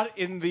 gets shot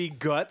in the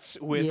guts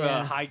with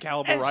Yeah. a high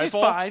caliber And she's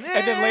rifle, fine.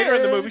 and then later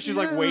in the movie, she's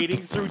like Yeah.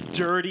 wading through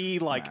dirty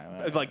like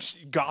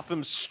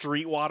Gotham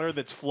street water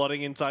that's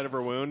flooding inside of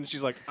her wound. And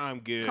she's like, "I'm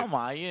good." Come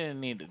on, you didn't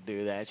need to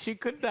do that. She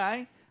could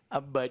die,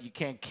 but you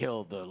can't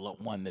kill the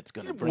one that's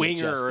going to bring Wing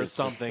her or justice.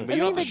 something, I but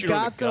you don't think have to the shoot her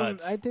in the Gotham.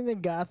 guts. I think the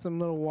Gotham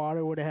little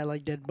water would have had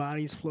like dead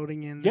bodies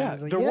floating in. Yeah, I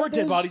was like, there were dead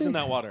there's bodies in shit.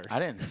 that water. I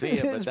didn't see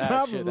it, but It's that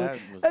probably that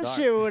was that dark.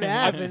 shit would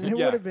happen. It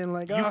Yeah. would have been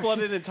like, You oh,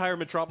 flooded an entire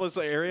metropolis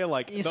area,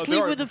 like you there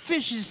sleep are- with the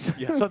fishes.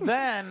 So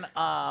then,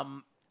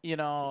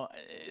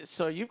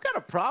 so you've got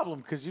a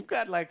problem because you've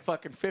got like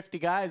fucking 50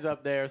 guys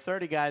up there,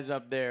 30 guys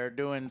up there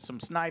doing some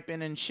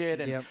sniping and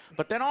shit. And, Yep.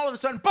 But then all of a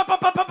sudden, pop,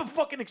 pop, pop, pop,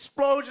 fucking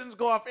explosions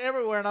go off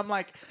everywhere. And I'm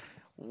like,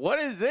 what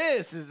is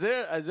this? Is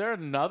there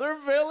another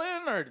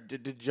villain, or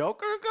did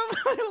Joker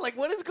come? Like,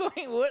 what is going?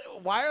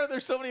 Why are there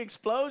so many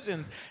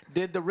explosions?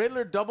 Did the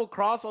Riddler double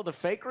cross all the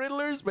fake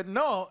Riddlers? But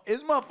no,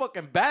 it's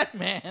motherfucking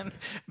Batman.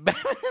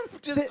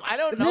 Batman I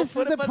don't know. This is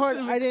put a the bunch part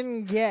of I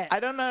didn't get. I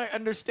don't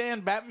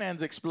understand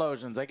Batman's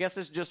explosions. I guess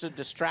it's just a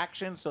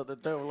distraction, so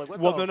that they were like, what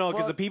Well, the no,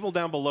 because the fuck? people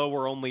down below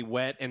were only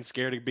wet and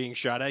scared of being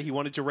shot at. He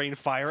wanted to rain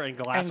fire and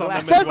glass on them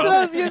glass. as That's well. what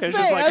I was gonna It's say. just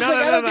I was no, like,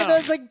 no, I no, don't get no. that.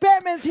 It's like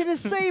Batman's here to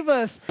save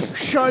us.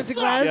 Shards of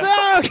glass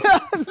glass.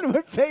 Oh God,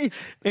 my face.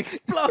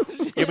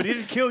 Explosion. Yeah, but he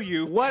didn't kill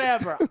you.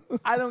 Whatever.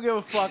 I don't give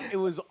a fuck. It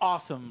was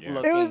awesome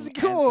looking. It was And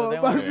cool. so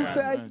then but I we was just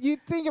were- saying, you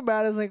think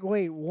about it, it's like,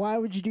 wait, why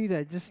would you do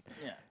that? Just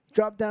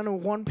drop down to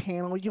one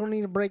panel. You don't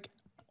need to break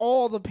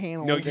all the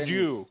panels. No, you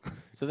do.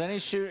 So then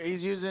he's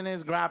using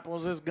his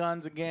grapples, his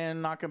guns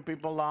again, knocking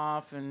people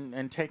off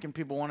and taking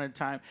people one at a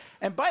time.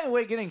 And by the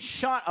way, getting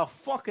shot a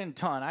fucking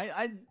ton.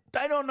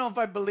 I don't know if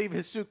I believe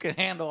his suit can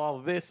handle all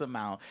this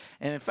amount.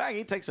 And in fact,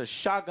 he takes a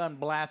shotgun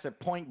blast at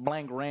point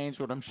blank range,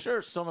 but I'm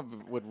sure some of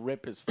it would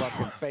rip his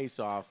fucking face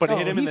off. But it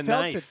hit him in the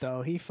felt knife. It,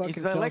 though. He fucking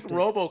He's felt like it.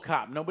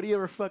 RoboCop. Nobody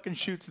ever fucking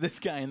shoots this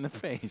guy in the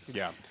face.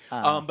 Yeah.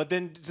 But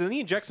then he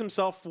injects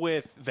himself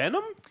with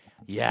venom?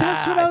 Yeah,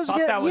 That's what I was thought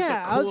gonna- that was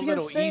yeah, a I was cool gonna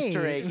little say.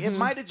 Easter egg. It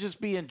might have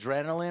just be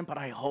adrenaline, but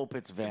I hope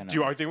it's venom. Do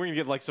you think we're gonna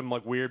get like some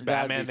like weird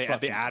That'd Batman, be the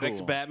fucking addict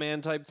cool.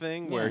 Batman type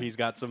thing, where he's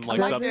got some like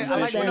I like, substance I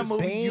like when a that issues?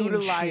 movie Bane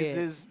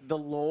utilizes the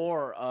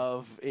lore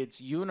of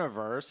its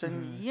universe,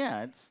 and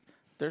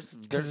there's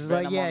It's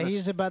venom like, yeah, on the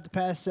he's about to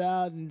pass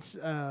out, and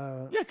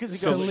because he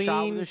goes shot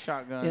Celine, with a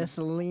shotgun. yeah,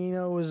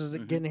 Selena was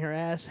getting her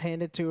ass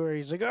handed to her.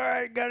 He's like, all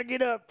right, gotta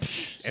get up.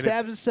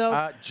 Stabs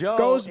himself, Joe,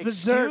 goes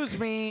berserk. excuse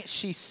me,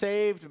 she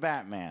saved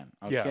Batman.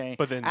 Okay, Yeah,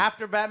 but then-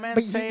 after Batman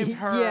But saved he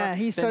her,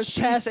 he then starts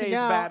she passing saves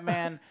out.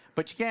 Batman.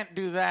 But you can't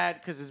do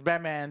that because it's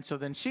Batman. So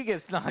then she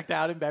gets knocked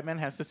out, and Batman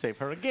has to save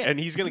her again. And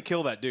he's gonna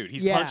kill that dude.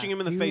 He's Yeah, punching him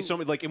in the you- face so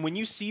much. Like, and when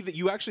you see that,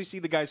 you actually see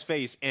the guy's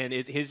face, and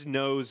his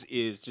nose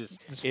is just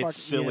fucking- it's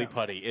silly yeah.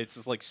 putty. It's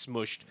just like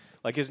smushed.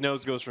 Like his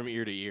nose goes from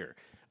ear to ear.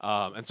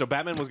 And so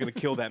Batman was gonna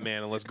kill that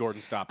man unless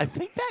Gordon stopped I him.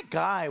 think that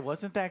guy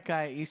wasn't that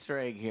guy Easter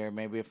egg here.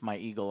 Maybe if my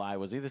eagle eye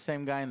was he the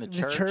same guy in the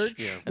church? church?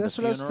 Yeah. At the That's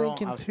what I was funeral?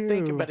 thinking, I was too.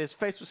 thinking, but his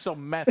face was so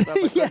messed up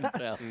I couldn't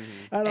tell.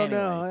 I don't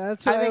know. Anyways,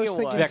 That's what I think was it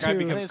thinking That guy too.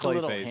 becomes It's a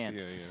little Clayface. hint.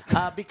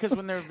 Yeah. Because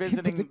when they're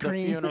visiting the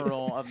cream.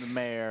 funeral of the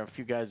mayor, a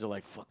few guys are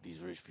like, "Fuck these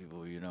rich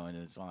people," and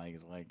it's like,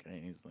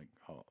 and he's like,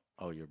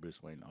 "Oh, you're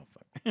Bruce Wayne. Oh,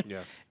 fuck."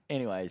 Yeah.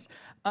 Anyways,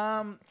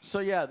 so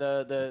yeah,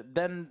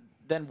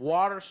 then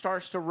water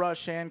starts to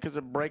rush in because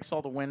it breaks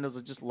all the windows.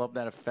 I just love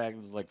that effect.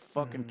 It's like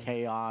fucking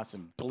chaos,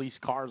 and police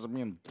cars are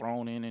being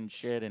thrown in and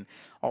shit, and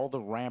all the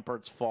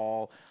ramparts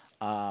fall.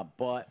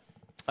 But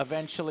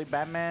eventually,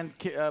 Batman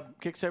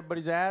kicks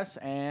everybody's ass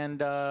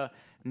and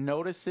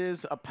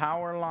notices a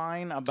power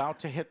line about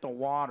to hit the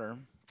water.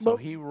 So Well-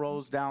 he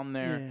rolls down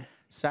there, Yeah.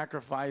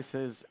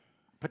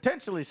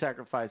 potentially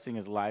sacrificing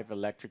his life,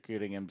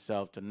 electrocuting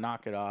himself to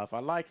knock it off. I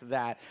liked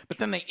that. But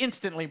then they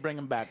instantly bring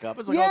him back up.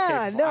 It's like,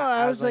 Yeah, okay, no,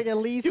 I was like, at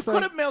least, you like-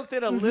 could have milked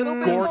it a little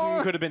bit Gordon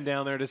more. could have been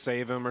down there to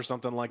save him or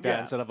something like that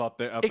Yeah. instead of up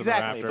there.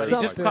 Exactly, in the but rafters.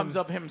 he just Something. comes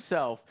up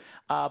himself.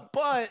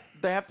 But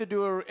they have to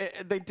do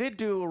they did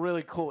do a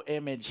really cool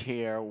image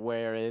here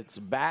where it's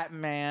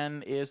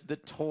Batman is the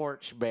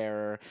torch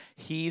bearer.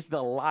 He's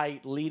the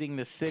light leading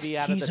the city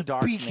out He's of the a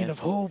darkness. beacon of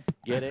hope.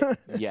 Get it?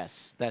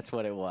 Yes, that's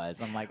what it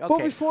was. I'm like,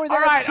 okay. before all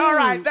that,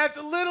 right, too- that's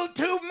a little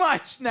too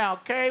much now,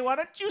 okay? Why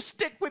don't you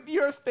stick with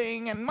your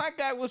thing and my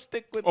guy will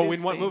stick with Oh, his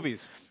in what thing.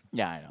 movies?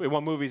 Yeah, I know. In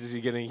what movies is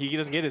he getting? He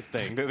doesn't get his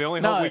thing. The only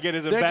hope we get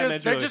is a they're Batman.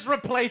 just, they're just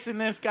replacing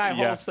this guy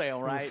Yeah.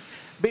 wholesale, right?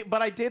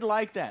 But I did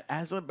like that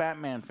as a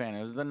Batman fan.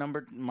 It was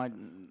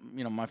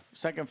my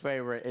second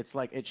favorite. It's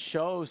like it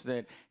shows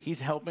that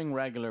he's helping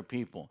regular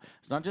people.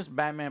 It's not just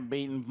Batman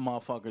beating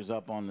motherfuckers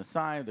up on the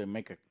side. They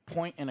make a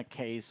point in a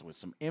case with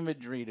some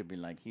imagery to be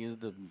like he is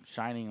the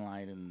shining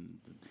light, and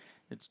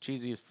it's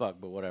cheesy as fuck,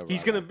 but whatever.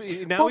 He's I gonna like it.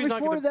 be now. Well, He's not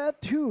before gonna.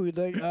 that too,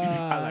 like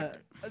liked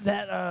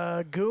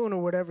that goon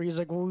or whatever, he's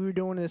like, "Well, we were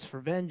doing this for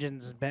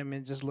vengeance," and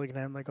Batman's just looking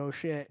at him like, "Oh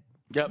shit."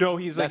 Yep, No,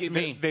 he's like that's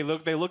me. They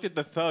looked at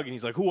the thug and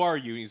he's like, "Who are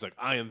you?" And he's like,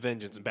 "I am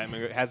vengeance." And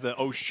Batman has the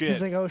 "Oh shit."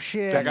 He's like, "Oh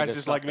shit." That guy's nigga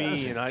just like sucked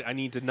me, and I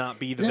need to not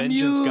be the Them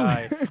vengeance you.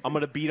 guy. I'm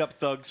gonna beat up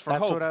thugs for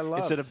That's hope what I love.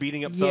 instead of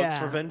beating up thugs yeah.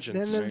 for vengeance.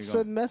 Then There you that's go.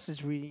 the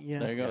message we. Yeah.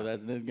 There you go.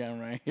 That's this guy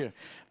right here.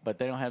 But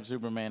they don't have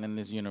Superman in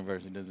this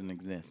universe. It doesn't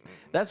exist.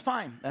 That's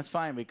fine. That's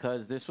fine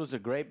because this was a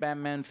great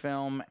Batman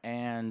film,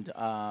 and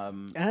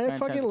And I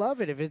fucking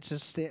love it if it's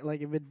just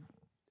like if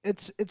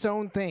it's its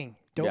own thing.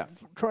 Don't Yeah.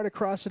 try to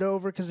cross it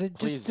over because it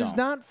Please just does don't.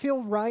 not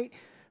feel right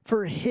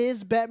for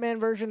his Batman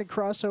version to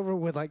cross over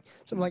with like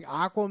something like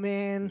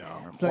Aquaman.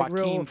 No. It's like Joaquin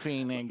real,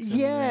 Phoenix. and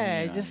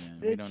yeah, then, just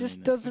we it don't just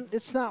need that. doesn't.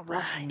 It's not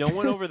right. No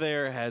one over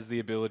there has the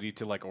ability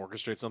to like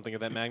orchestrate something of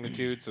that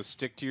magnitude. So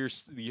stick to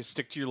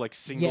your like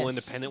single Yes.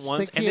 independent Stick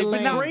ones, to and your they've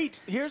been lane.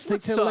 great. Here's Stick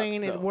what to sucks,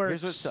 lane, it though.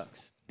 Here's what works.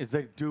 sucks. Is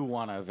they do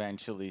want to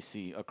eventually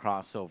see a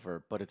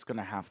crossover, but it's going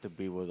to have to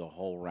be with a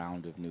whole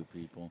round of new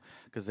people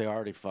because they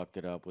already fucked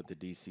it up with the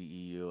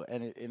DCEU,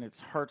 and it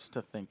hurts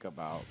to think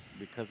about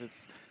because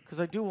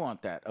I do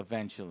want that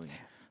eventually,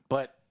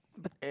 but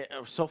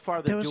so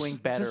far they're There was doing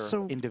just better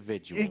so-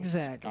 individuals.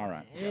 Exactly. All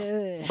right.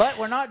 Yeah. But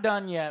we're not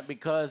done yet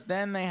because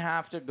then they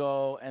have to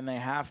go and they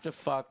have to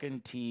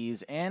fucking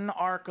tease in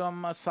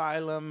Arkham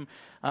Asylum.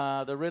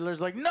 The Riddler's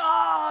like,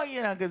 no,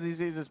 because he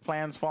sees his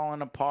plans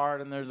falling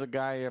apart, and there's a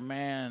guy here,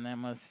 man, that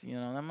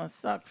must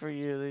suck for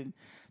you. They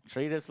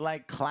treat us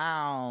like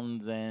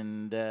clowns,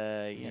 and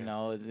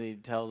he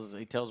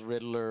tells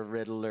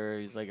Riddler,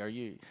 he's like, are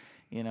you,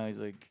 he's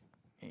like.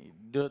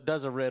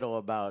 does a riddle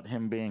about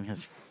him being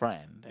his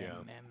friend. Yeah.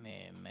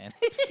 And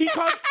he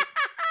calls.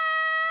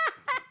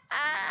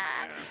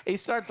 He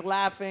starts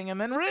laughing,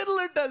 and then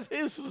Riddler does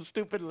his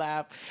stupid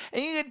laugh,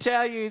 and you can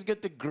tell he's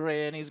got the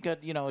grin. He's got,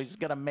 he's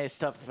got a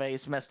messed up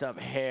face, messed up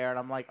hair, and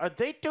I'm like, are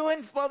they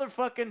doing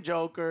motherfucking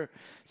Joker?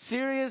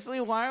 Seriously,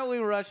 why are we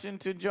rushing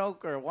to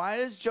Joker? Why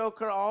does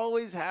Joker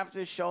always have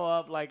to show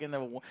up like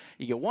you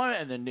get one,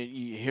 and then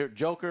you hear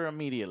Joker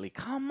immediately?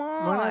 Come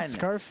on, why not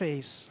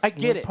Scarface? I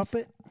get it.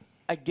 Puppet.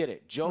 I get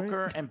it.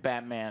 Joker and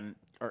Batman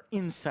are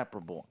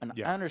inseparable, and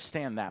I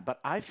understand that.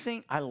 But I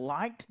think I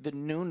liked the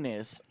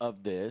newness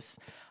of this.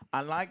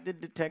 I liked the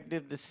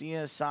detective, the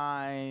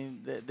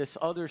CSI, this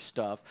other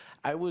stuff.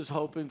 I was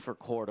hoping for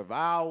Court of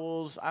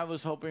Owls. I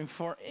was hoping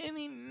for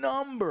any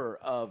number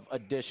of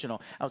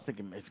additional. I was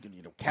thinking it's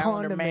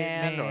Calendar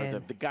Man or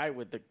the guy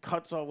with the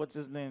cuts off. What's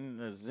his name?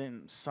 I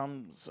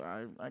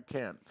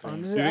can't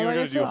think. Like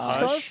I said,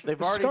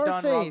 They've already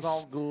done Scarface. Ra's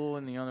al Ghul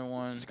and the other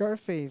one.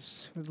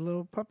 Scarface with a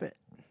little puppet.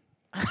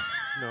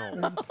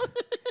 No.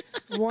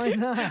 Why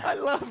not? I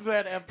love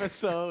that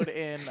episode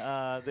in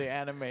the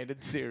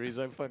animated series.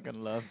 I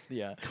fucking love,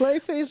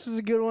 Clayface was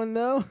a good one,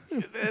 though.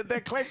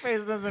 The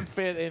Clayface doesn't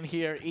fit in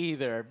here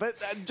either. But,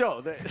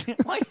 Joe, why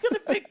are you going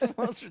to pick the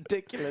most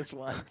ridiculous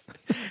ones?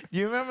 Do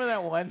you remember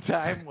that one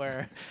time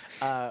where,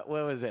 what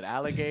was it,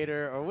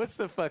 Alligator? Or what's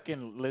the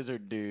fucking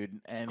lizard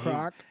dude? And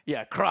Croc?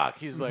 Croc.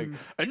 He's like,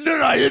 and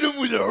then I hit him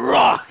with a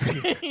rock.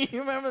 You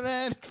remember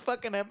that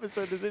fucking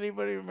episode? Does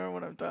anybody remember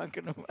what I'm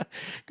talking about?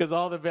 Because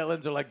all the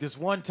villains are like, this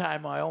one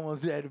time I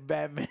almost had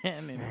Batman.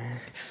 And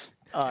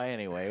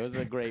anyway, it was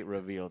a great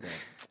reveal there.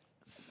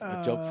 It's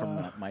a joke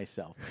from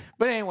myself.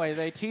 But anyway,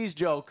 they tease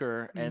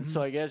Joker, and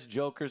so I guess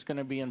Joker's going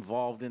to be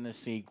involved in the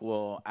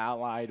sequel,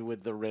 allied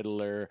with the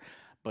Riddler.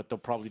 But they'll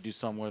probably do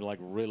somewhere like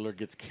Riddler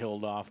gets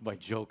killed off by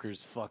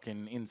Joker's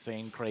fucking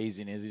insane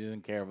craziness. He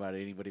doesn't care about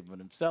anybody but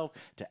himself,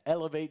 to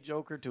elevate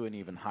Joker to an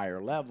even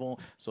higher level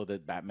so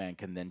that Batman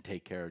can then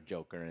take care of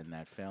Joker in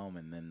that film.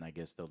 And then I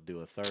guess they'll do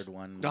a third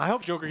one. I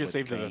hope Joker gets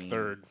saved in the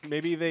third.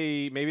 Maybe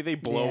they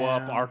blow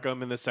up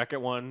Arkham in the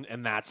second one,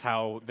 and that's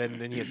how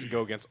then he has to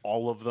go against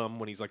all of them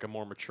when he's like a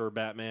more mature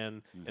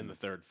Batman in the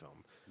third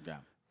film. Yeah,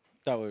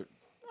 that would.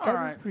 All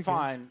right,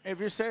 fine. If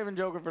you're saving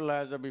Joker for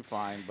last, that'll be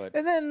fine. But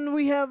And then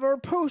we have our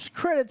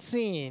post-credit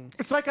scene.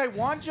 it's like I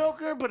want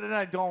Joker, but then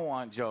I don't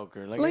want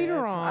Joker. Like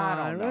Later on.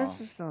 I don't know. I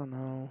just don't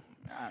know.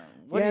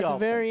 What do At y'all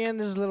the very think? end,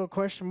 there's a little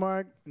question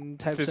mark and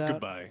types It says out.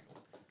 goodbye.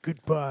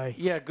 Goodbye.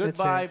 Yeah, That's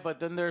goodbye. it.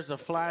 But then there's a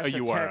flash A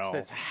of URL. text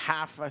that's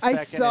half a I second.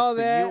 saw It's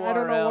the that. I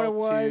don't know what it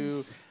URL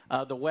was.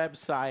 To the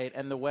website,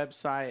 and the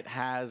website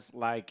has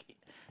like,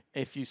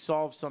 if you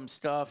solve some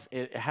stuff,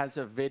 it has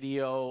a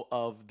video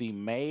of the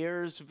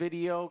mayor's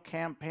video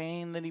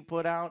campaign that he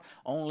put out,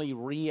 only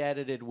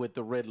re-edited with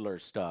the Riddler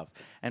stuff.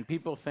 And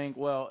people think,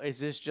 well, is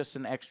this just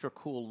an extra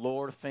cool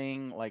lore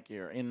thing, like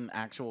you're in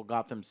actual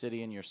Gotham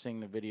City and you're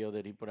seeing the video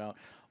that he put out?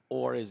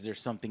 Or is there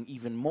something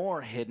even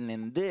more hidden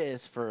in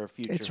this for a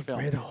future It's a film?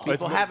 riddle.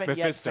 People It's haven't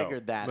Mephisto. yet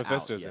figured that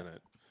Mephisto's out yet. in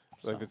it.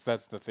 Like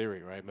that's the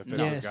theory, right? Mephisto's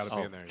Yes. got to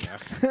be in there.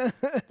 Yeah.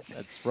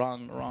 That's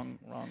wrong. Wrong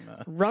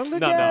No,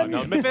 again?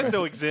 no.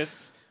 Mephisto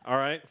exists. All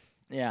right.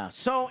 Yeah.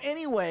 So,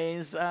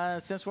 anyways,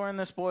 since we're in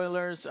the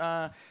spoilers,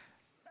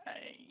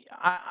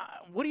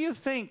 what do you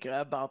think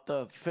about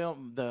the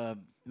film, the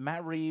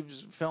Matt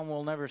Reeves film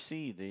we'll never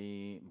see,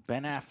 the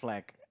Ben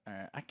Affleck?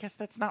 I guess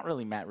that's not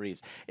really Matt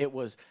Reeves. It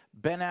was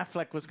Ben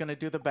Affleck was going to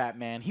do the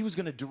Batman. He was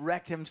going to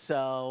direct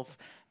himself.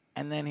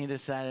 And then he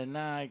decided,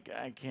 nah,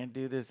 I can't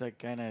do this. I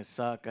kind of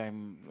suck. I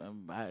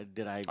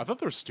thought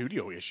there were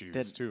studio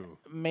issues too.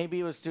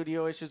 Maybe it was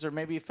studio issues, or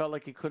maybe he felt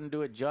like he couldn't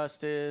do it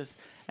justice.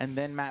 And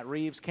then Matt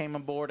Reeves came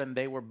aboard, and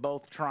they were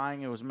both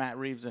trying. It was Matt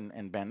Reeves and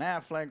Ben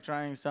Affleck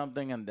trying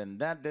something, and then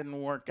that didn't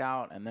work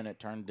out. And then it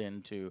turned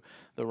into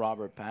the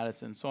Robert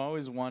Pattinson. So I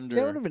always wonder.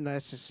 That would have been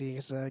nice to see.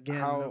 Cause, again,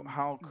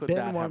 how could Ben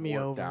that won have me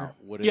worked over. out?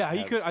 Would it Yeah, he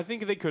have- could. I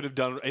think they could have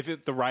done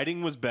the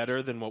writing was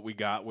better than what we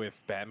got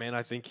with Batman.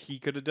 I think he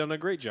could have done a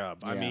great job.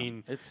 I Yeah,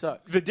 mean, it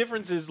sucks. the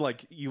difference is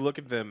like you look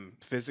at them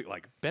physically.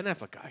 Like Ben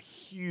Affleck got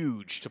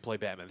huge to play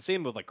Batman. The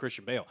same with like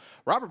Christian Bale.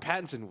 Robert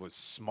Pattinson was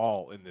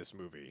small in this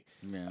movie,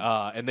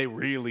 and they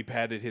really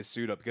padded his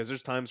suit up because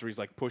there's times where he's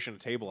like pushing a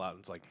table out and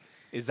it's like,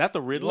 is that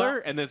the Riddler?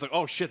 Well- And then it's like,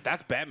 oh shit,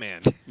 that's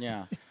Batman.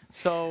 Yeah.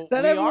 So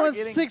that we are everyone's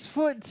getting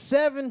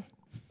 6'7".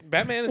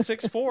 Batman is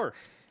 6'4".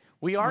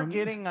 We are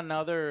getting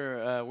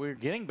another. We're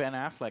getting Ben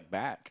Affleck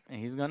back. And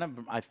he's gonna.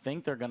 I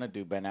think they're gonna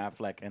do Ben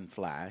Affleck and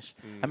Flash.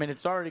 I mean,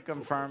 it's already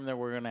confirmed that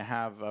we're gonna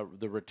have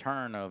the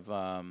return of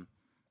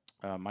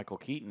Michael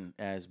Keaton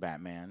as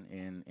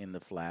Batman in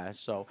the Flash.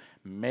 So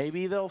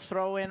maybe they'll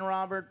throw in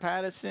Robert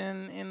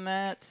Pattinson in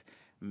that.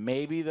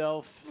 Maybe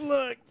they'll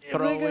Look, if throw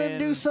they're going to in-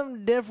 do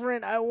something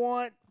different, I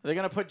want... They're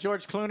gonna put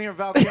George Clooney or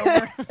Val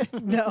Kilmer.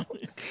 No.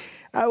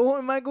 I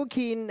want Michael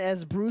Keaton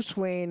as Bruce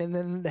Wayne and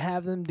then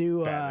have them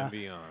do Batman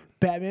Beyond.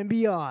 Batman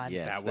Beyond.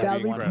 Yes, That would That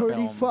be would be incredible.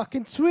 pretty film.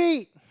 fucking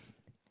sweet.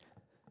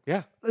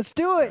 Yeah. Let's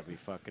do it. That'd be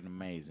fucking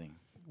amazing.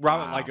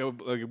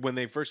 Robert, like when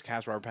they first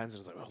cast Robert Pattinson, I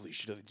was like, holy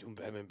shit, are they doing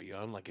Batman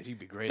Beyond? Like, he'd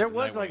be great. There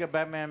was like a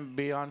Batman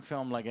Beyond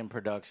film like in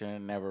production.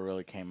 It never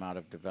really came out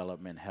of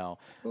development hell.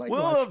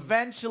 We'll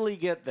eventually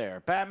get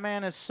there.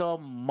 Batman is so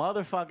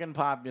motherfucking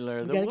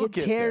popular that we'll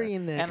get Terry there.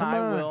 in there. And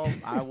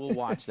I will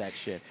watch that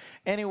shit.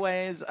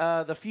 Anyways,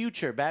 the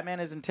future. Batman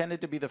is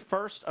intended to be the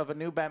first of a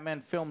new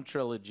Batman film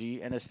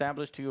trilogy and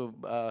established to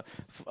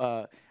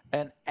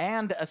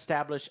and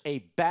establish a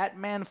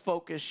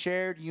Batman-focused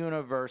shared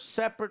universe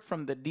separate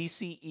from the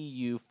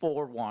DCEU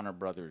for Warner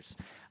Brothers.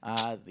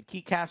 The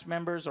key cast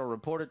members are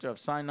reported to have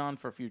signed on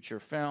for future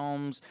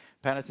films.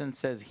 Pattinson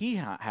says he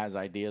has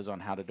ideas on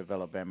how to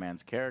develop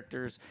Batman's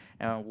characters.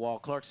 While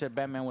Clark said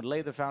Batman would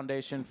lay the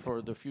foundation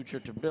for the future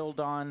to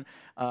build on,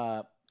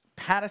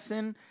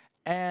 Pattinson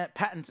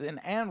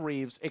and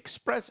Reeves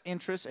express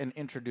interest in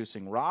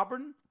introducing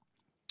Robin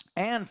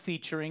and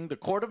featuring the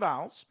Court of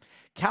Owls,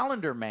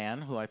 Calendar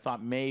Man, who I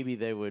thought maybe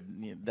they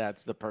would,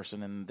 that's the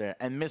person in there,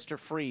 and Mr.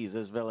 Freeze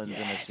as villains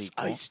in a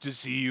sequel. Nice to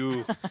see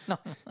you.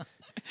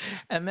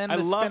 And then the I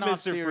love spin-off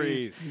Mr.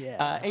 series. Freeze.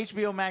 Yeah.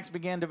 HBO Max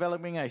began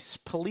developing a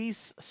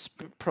police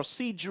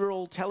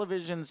procedural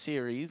television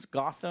series,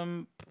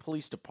 Gotham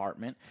Police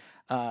Department,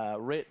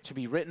 to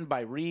be written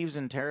by Reeves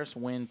and Terrence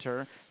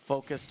Winter,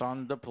 focused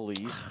on the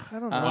police. I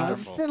don't know. I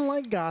just didn't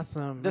like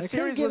Gotham. The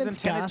series was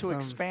intended to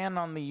expand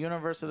on the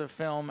universe of the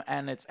film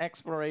and its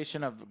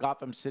exploration of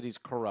Gotham City's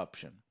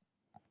corruption.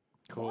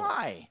 Cool.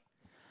 Why?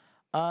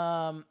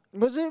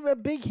 Was it a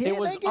big hit? It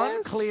was I guess?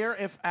 unclear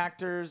if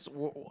actors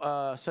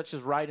such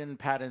as Wright and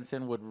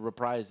Pattinson would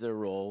reprise their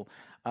role.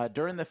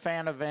 During the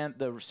fan event,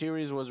 the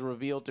series was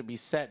revealed to be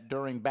set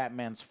during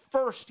Batman's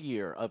first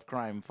year of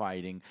crime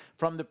fighting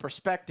from the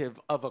perspective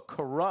of a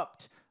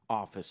corrupt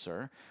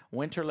officer.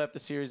 Winter left the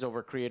series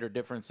over creator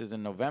differences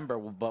in November,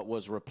 but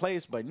was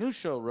replaced by new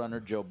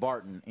showrunner Joe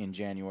Barton in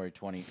January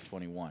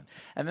 2021.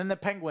 And then the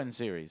Penguin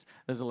series.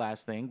 This is the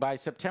last thing. By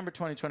September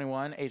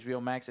 2021,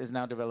 HBO Max is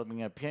now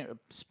developing a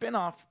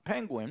spin-off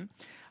Penguin.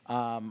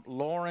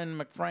 Lauren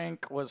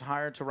McFrank was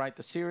hired to write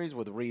the series,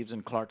 with Reeves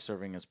and Clark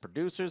serving as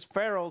producers.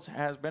 Farrell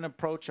has been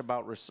approached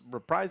about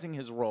reprising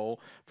his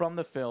role from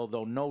the film,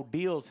 though no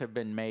deals have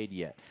been made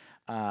yet.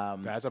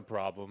 That's a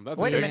problem. That's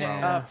Wait a big minute.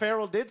 problem.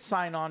 Farrell did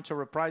sign on to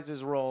reprise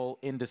his role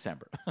in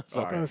December.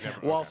 Sorry.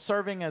 While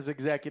serving as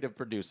executive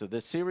producer.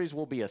 The series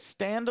will be a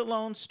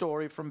standalone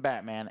story from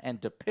Batman and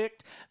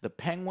depict the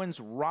Penguin's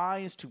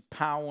rise to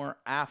power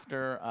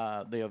after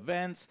the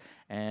events,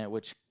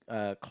 which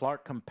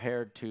Clark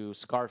compared to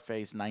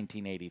Scarface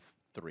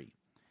 1983.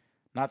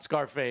 Not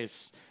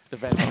Scarface, the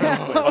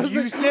ventriloquist.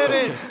 You said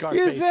it. Scarface.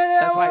 You said it.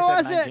 That's why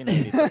I said What was it?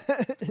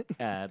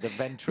 1983. The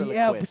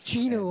ventriloquist.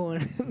 Yeah, Pacino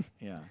one.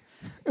 Yeah.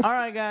 All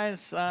right,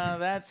 guys.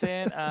 That's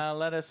it.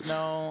 Let us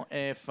know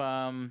if.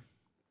 I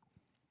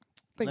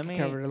think we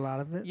covered a lot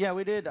of it. Yeah,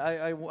 we did.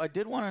 I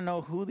did want to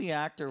know who the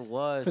actor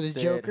was For the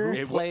Joker?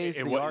 who plays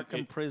the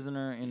Arkham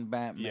prisoner in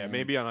Batman. Yeah,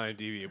 maybe on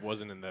IMDb it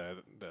wasn't in the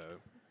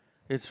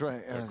It's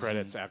right.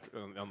 credits after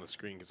on the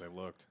screen because I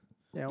looked.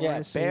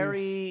 Yeah,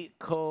 Barry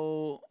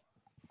Kogan.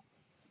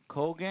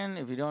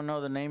 If you don't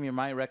know the name, you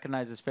might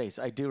recognize his face.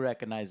 I do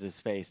recognize his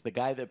face. The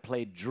guy that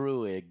played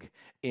Druig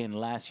in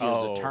last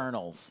year's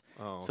Eternals.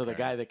 Oh, So the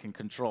guy that can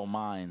control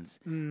minds.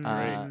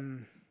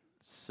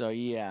 So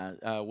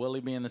yeah, will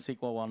he be in the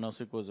sequel? Well, no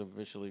sequel is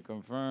officially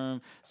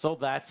confirmed. So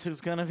that's who's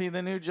going to be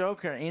the new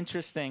Joker.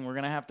 Interesting. We're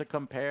going to have to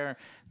compare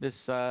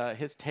this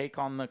his take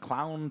on the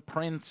clown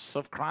prince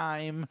of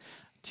crime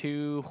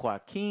to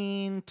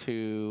Joaquin,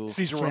 to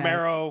Caesar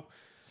Romero,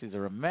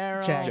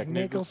 Jack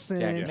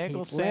Nicholson,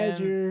 Heath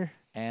Ledger.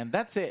 and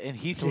that's it. And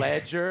Heath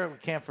Ledger, we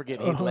can't forget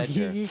Heath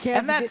Ledger. You can't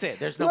and that's forget- it.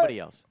 There's nobody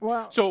else.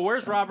 Well, So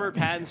where's Robert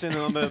Pattinson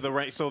on the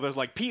right? So there's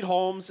like Pete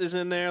Holmes is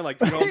in there, like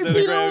Pete Holmes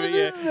Pete Holmes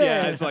is there.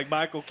 Yeah, it's like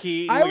Michael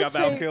Keaton. I We would got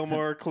Val say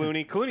Kilmer,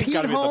 Clooney. Clooney's Pete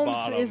got to be at the Holmes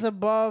bottom. is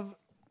above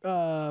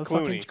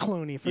fucking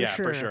Clooney for yeah,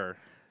 sure. for sure.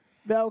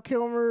 Val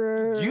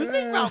Kilmer. Do you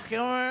think Val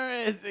Kilmer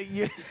is?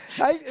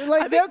 Val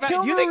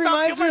Kilmer you think Val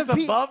reminds me Kilmer's of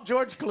Pete. above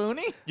George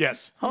Clooney?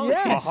 Yes.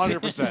 Yes.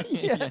 100%.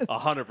 Yes.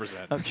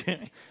 100%.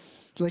 Okay.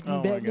 It's like Oh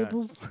my Bat God.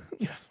 Nipples.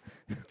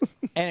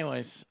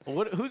 Anyways,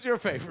 who's your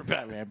favorite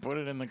Batman? Put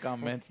it in the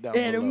comments down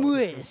Adam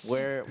below. West.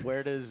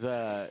 Where does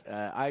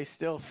I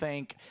still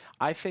think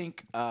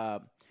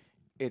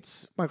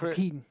it's Michael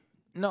Keaton.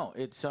 No,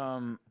 it's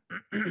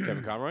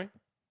Kevin Conroy?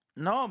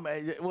 no.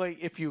 Well,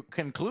 if you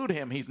conclude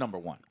him, he's number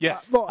one.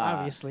 Yes. Well,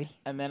 obviously.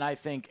 And then I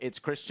think it's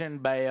Christian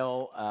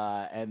Bale,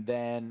 and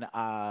then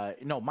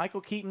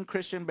Michael Keaton,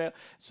 Christian Bale.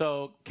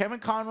 So Kevin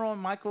Conroy,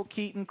 Michael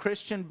Keaton,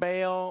 Christian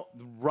Bale,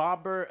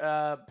 Robert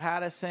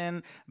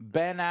Pattinson,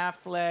 Ben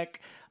Affleck,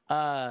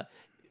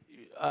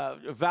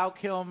 Val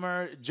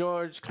Kilmer,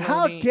 George Clooney.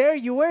 How dare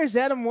you? Where's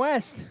Adam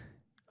West?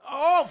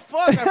 Oh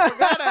fuck! I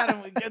forgot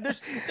Adam. That's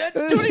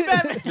too many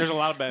Batman. There's a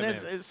lot of Batman.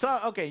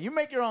 Okay, you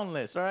make your own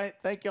list. All right.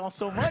 Thank y'all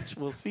so much.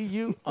 We'll see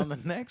you on the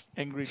next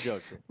Angry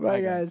Joker.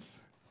 Bye, guys.